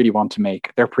presume you really want to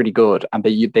make, they're pretty good, and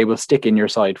they will stick in your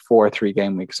side for 3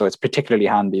 game weeks. So it's particularly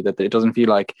handy that it doesn't feel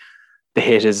like the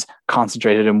hit is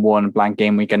concentrated in one blank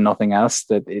game week and nothing else,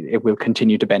 that it will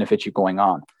continue to benefit you going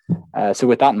on. So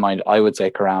with that in mind, I would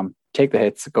say, Karam, take the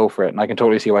hits, go for it. And I can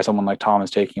totally see why someone like Tom is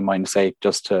taking a -8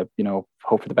 just to,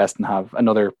 hope for the best and have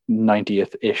another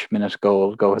 90th-ish minute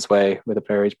goal go his way with a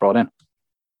player he's brought in.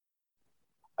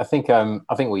 I think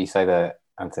what you say there,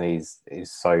 Anthony,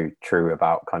 is so true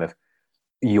about kind of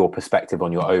your perspective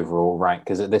on your overall rank.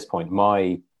 Because at this point,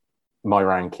 my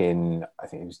rank in, I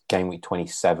think it was game week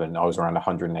 27, I was around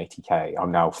 180k.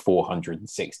 I'm now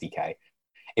 460k.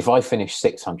 If I finish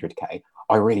 600k,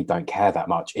 I really don't care that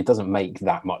much. It doesn't make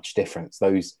that much difference.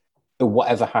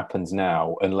 Whatever happens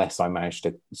now, unless I manage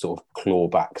to sort of claw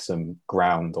back some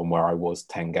ground on where I was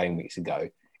 10 game weeks ago,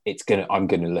 I'm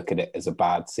gonna look at it as a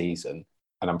bad season,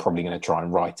 and I'm probably going to try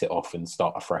and write it off and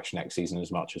start afresh next season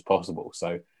as much as possible.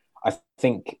 So I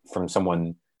think from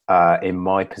someone in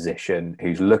my position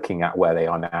who's looking at where they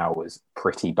are now as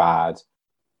pretty bad,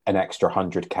 an extra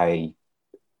 100k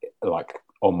like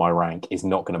on my rank is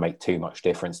not going to make too much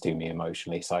difference to me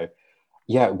emotionally. So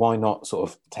yeah, why not sort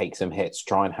of take some hits,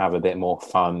 try and have a bit more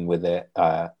fun with it,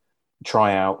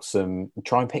 try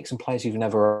and pick some players you've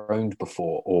never owned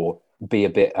before, or be a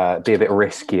bit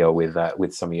riskier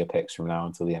with some of your picks from now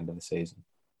until the end of the season.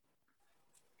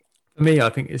 For me, I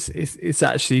think it's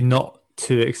actually not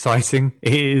too exciting.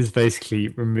 It is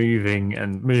basically moving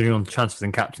on to transfers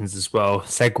and captains as well,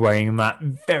 segueing that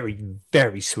very,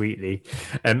 very sweetly.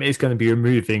 It's going to be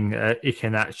removing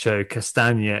Iheanacho,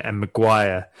 Castagna and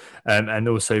Maguire, and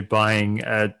also buying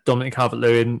Dominic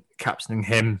Calvert-Lewin, captaining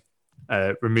him,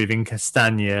 removing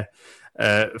Castagna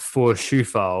for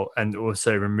Schufal, and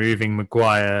also removing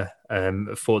Maguire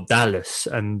for Dallas.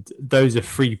 And those are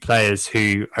 3 players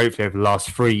who hopefully over the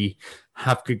last 3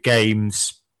 have good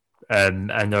games,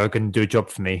 and are going to do a job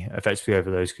for me effectively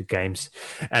over those good games.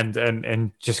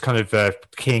 And just kind of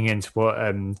keying into what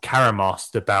Karam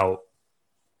asked about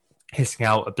hissing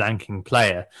out a blanking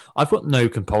player, I've got no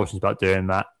compulsions about doing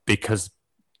that, because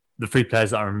the 3 players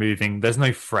that I'm removing, there's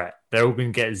no threat. They're all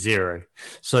going to get 0.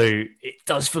 So it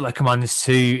does feel like a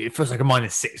 -2. It feels like a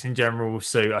 -6 in general.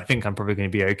 So I think I'm probably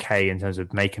going to be okay in terms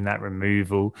of making that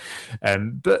removal.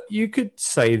 But you could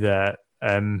say that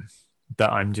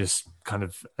that I'm just kind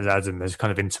of, as Adam has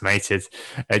kind of intimated,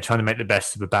 trying to make the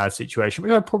best of a bad situation,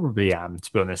 which I probably am,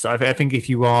 to be honest. I think if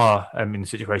you are in a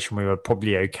situation where you're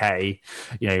probably okay,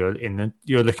 you're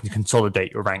looking to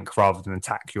consolidate your rank rather than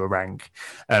attack your rank,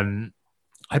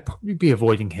 I'd probably be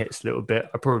avoiding hits a little bit.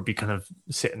 I'd probably be kind of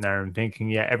sitting there and thinking,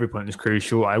 yeah, every point is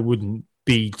crucial. I wouldn't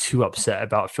be too upset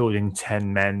about fielding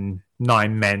 10 men,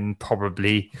 9 men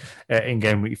probably in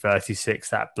game week 36,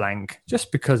 that blank,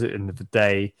 just because at the end of the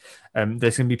day,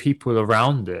 there's going to be people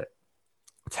around it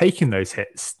taking those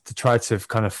hits to try to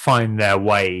kind of find their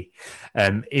way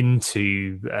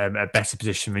into a better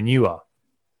position than you are,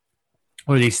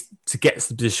 or at least to get to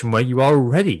the position where you are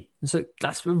already. So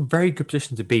that's a very good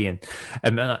position to be in.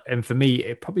 And for me,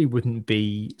 it probably wouldn't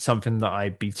be something that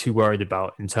I'd be too worried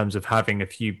about in terms of having a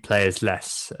few players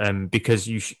less, because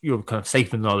you're kind of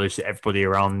safe in the knowledge that everybody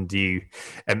around you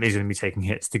is going to be taking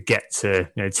hits to get to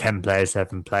 10 players,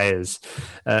 11 players.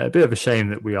 A bit of a shame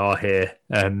that we are here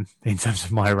in terms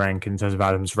of my rank, in terms of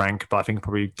Adam's rank, but I think it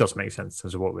probably does make sense in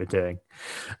terms of what we're doing.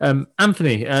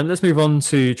 Anthony, let's move on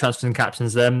to transfers and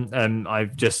captains then.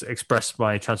 I've just expressed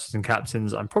my transfers and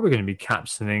captains. I'm probably going to be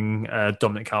captaining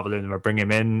Dominic Calvert-Lewin if I bring him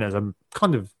in, as I'm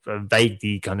kind of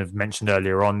vaguely kind of mentioned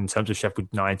earlier on in terms of Sheffield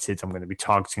United. I'm going to be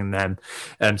targeting them.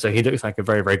 So he looks like a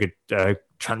very, very good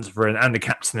transfer and the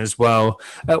captain as well.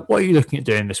 What are you looking at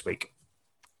doing this week?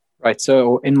 Right.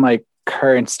 So in my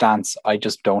current stance, I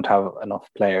just don't have enough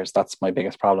players. That's my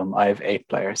biggest problem. I have 8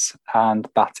 players, and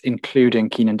that's including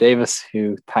Keenan Davis,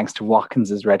 who, thanks to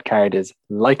Watkins' red card, is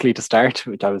likely to start,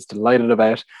 which I was delighted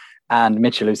about. And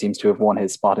Mitchell, who seems to have won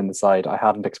his spot in the side. I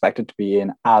hadn't expected to be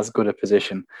in as good a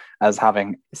position as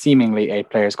having seemingly 8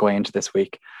 players going into this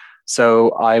week. So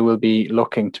I will be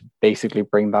looking to basically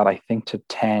bring that, I think, to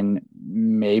 10,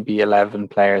 maybe 11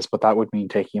 players, but that would mean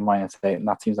taking a -8, and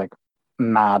that seems like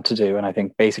mad to do. And I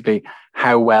think basically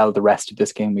how well the rest of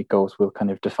this game week goes will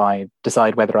kind of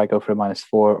decide whether I go for a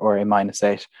 -4 or a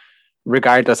 -8.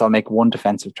 Regardless, I'll make one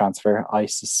defensive transfer. I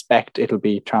suspect it'll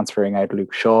be transferring out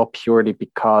Luke Shaw purely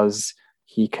because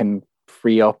he can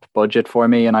free up budget for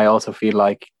me. And I also feel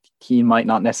like he might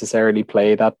not necessarily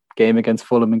play that game against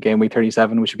Fulham in game week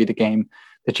 37, which would be the game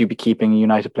that you'd be keeping a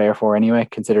United player for anyway,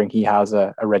 considering he has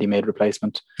a ready-made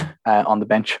replacement on the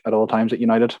bench at all times at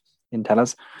United in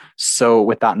Tellez. So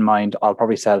with that in mind, I'll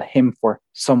probably sell him for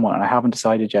someone, and I haven't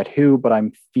decided yet who, but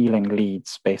I'm feeling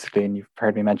Leeds basically, and you've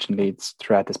heard me mention Leeds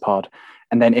throughout this pod.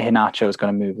 And then Iheanacho is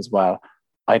going to move as well.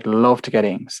 I'd love to get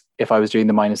Ings. If I was doing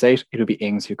the -8, it would be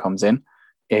Ings who comes in.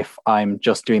 If I'm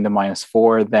just doing the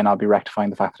 -4, then I'll be rectifying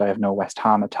the fact that I have no West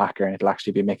Ham attacker, and it'll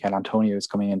actually be Mikel Antonio who's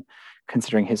coming in,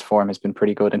 considering his form has been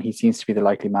pretty good, and he seems to be the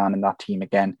likely man in that team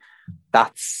again.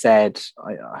 That said,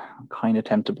 I'm kind of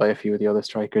tempted by a few of the other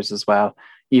strikers as well,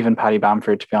 even Paddy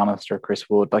Bamford, to be honest, or Chris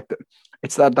Wood.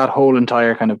 It's that whole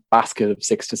entire kind of basket of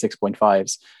 6 to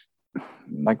 6.5s.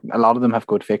 Like, a lot of them have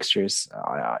good fixtures.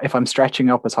 If I'm stretching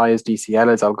up as high as DCL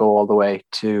is, I'll go all the way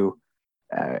to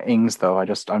Ings, though.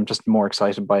 I'm just more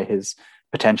excited by his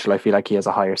potential. I feel like he has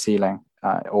a higher ceiling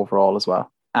overall as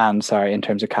well. And sorry, in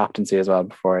terms of captaincy as well,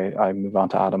 before I move on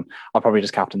to Adam, I'll probably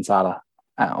just captain Salah.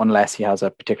 Unless he has a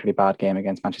particularly bad game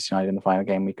against Manchester United in the final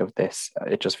game week of this.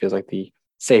 It just feels like the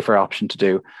safer option to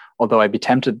do. Although I'd be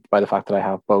tempted by the fact that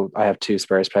I have 2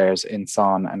 Spurs players in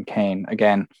Son and Kane.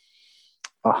 Again,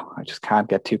 I just can't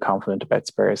get too confident about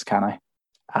Spurs, can I?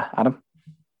 Adam?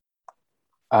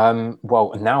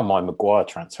 Well, now my Maguire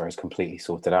transfer is completely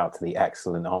sorted out, to the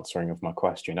excellent answering of my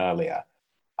question earlier.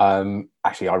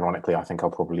 Actually, ironically, I think I'll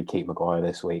probably keep Maguire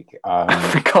this week.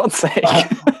 For God's sake.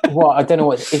 Well, I don't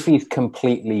know if he's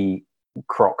completely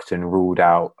crocked and ruled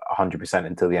out 100%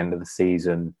 until the end of the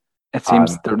season. It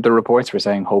seems the reports were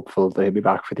saying hopeful that he'll be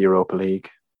back for the Europa League.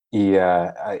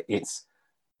 Yeah,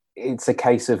 it's a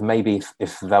case of maybe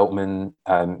if Veltman,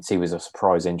 he was a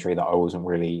surprise injury that I wasn't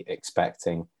really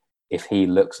expecting. If he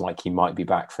looks like he might be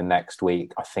back for next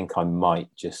week, I think I might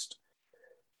just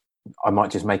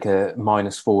make a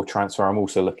 -4 transfer. I'm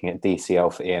also looking at DCL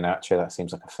for Iheanacho. That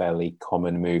seems like a fairly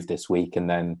common move this week. And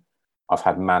then I've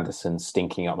had Manderson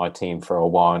stinking up my team for a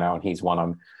while now, and he's one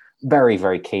I'm very,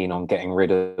 very keen on getting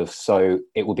rid of. So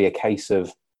it will be a case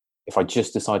of, if I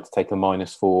just decide to take a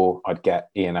 -4, I'd get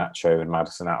Iheanacho and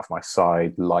Maddison out of my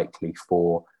side, likely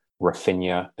for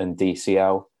Rafinha and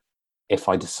DCL. If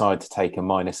I decide to take a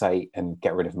 -8 and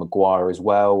get rid of Maguire as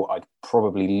well, I'd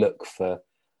probably look for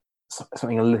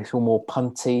something a little more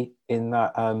punty in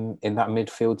that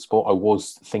midfield spot. I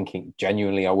was thinking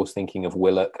of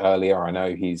Willock earlier. I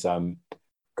know he's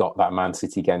got that Man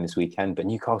City game this weekend, but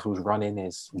Newcastle's run-in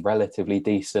is relatively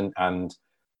decent, and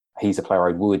he's a player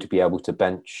I would be able to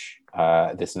bench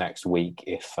this next week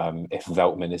if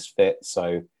Veltman is fit.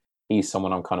 So he's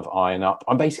someone I'm kind of eyeing up.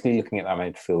 I'm basically looking at that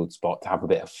midfield spot to have a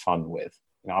bit of fun with.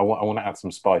 I want to add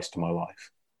some spice to my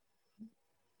life.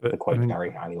 But, to quote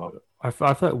Gary Halliwell. I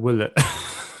feel like Willock.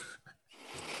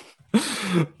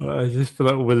 I just feel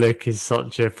like Willock is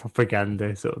such a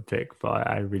propaganda sort of pick, but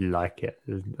I really like it.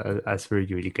 That's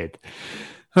really, really good.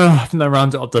 I think that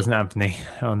rounds it up, doesn't it, Anthony,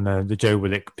 on the Joe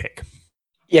Willock pick?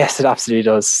 Yes, it absolutely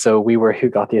does. So we were Who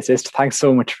Got the Assist. Thanks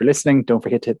so much for listening. Don't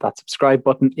forget to hit that subscribe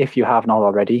button if you haven't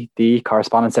already. The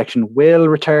correspondence section will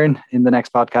return in the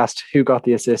next podcast,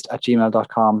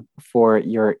 whogottheassist@gmail.com, for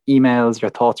your emails,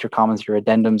 your thoughts, your comments, your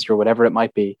addendums, your whatever it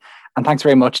might be. And thanks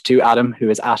very much to Adam, who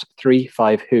is at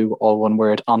 35who, all one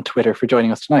word, on Twitter, for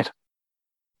joining us tonight.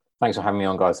 Thanks for having me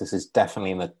on, guys. This is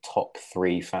definitely in the top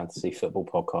 3 fantasy football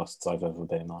podcasts I've ever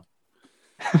been on.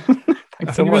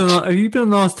 Thanks so much. Have you been on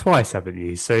the last twice, haven't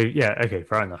you? So, yeah, okay,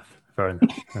 fair enough.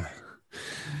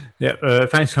 Yeah,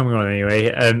 thanks for coming on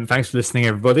anyway. Thanks for listening,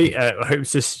 everybody. I hope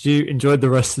you enjoyed the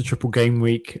rest of the triple game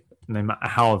week, no matter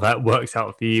how that works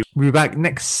out for you. We'll be back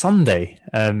next Sunday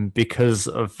because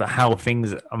of how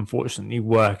things unfortunately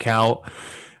work out.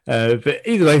 But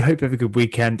either way, hope you have a good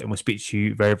weekend, and we'll speak to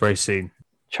you very, very soon.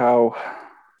 Ciao.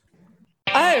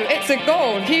 Oh, it's a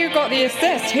goal. Who got the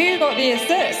assist? Who got the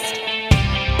assist?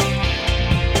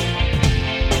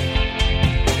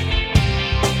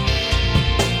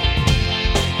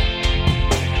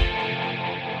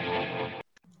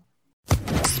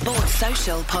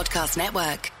 Official Podcast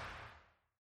Network.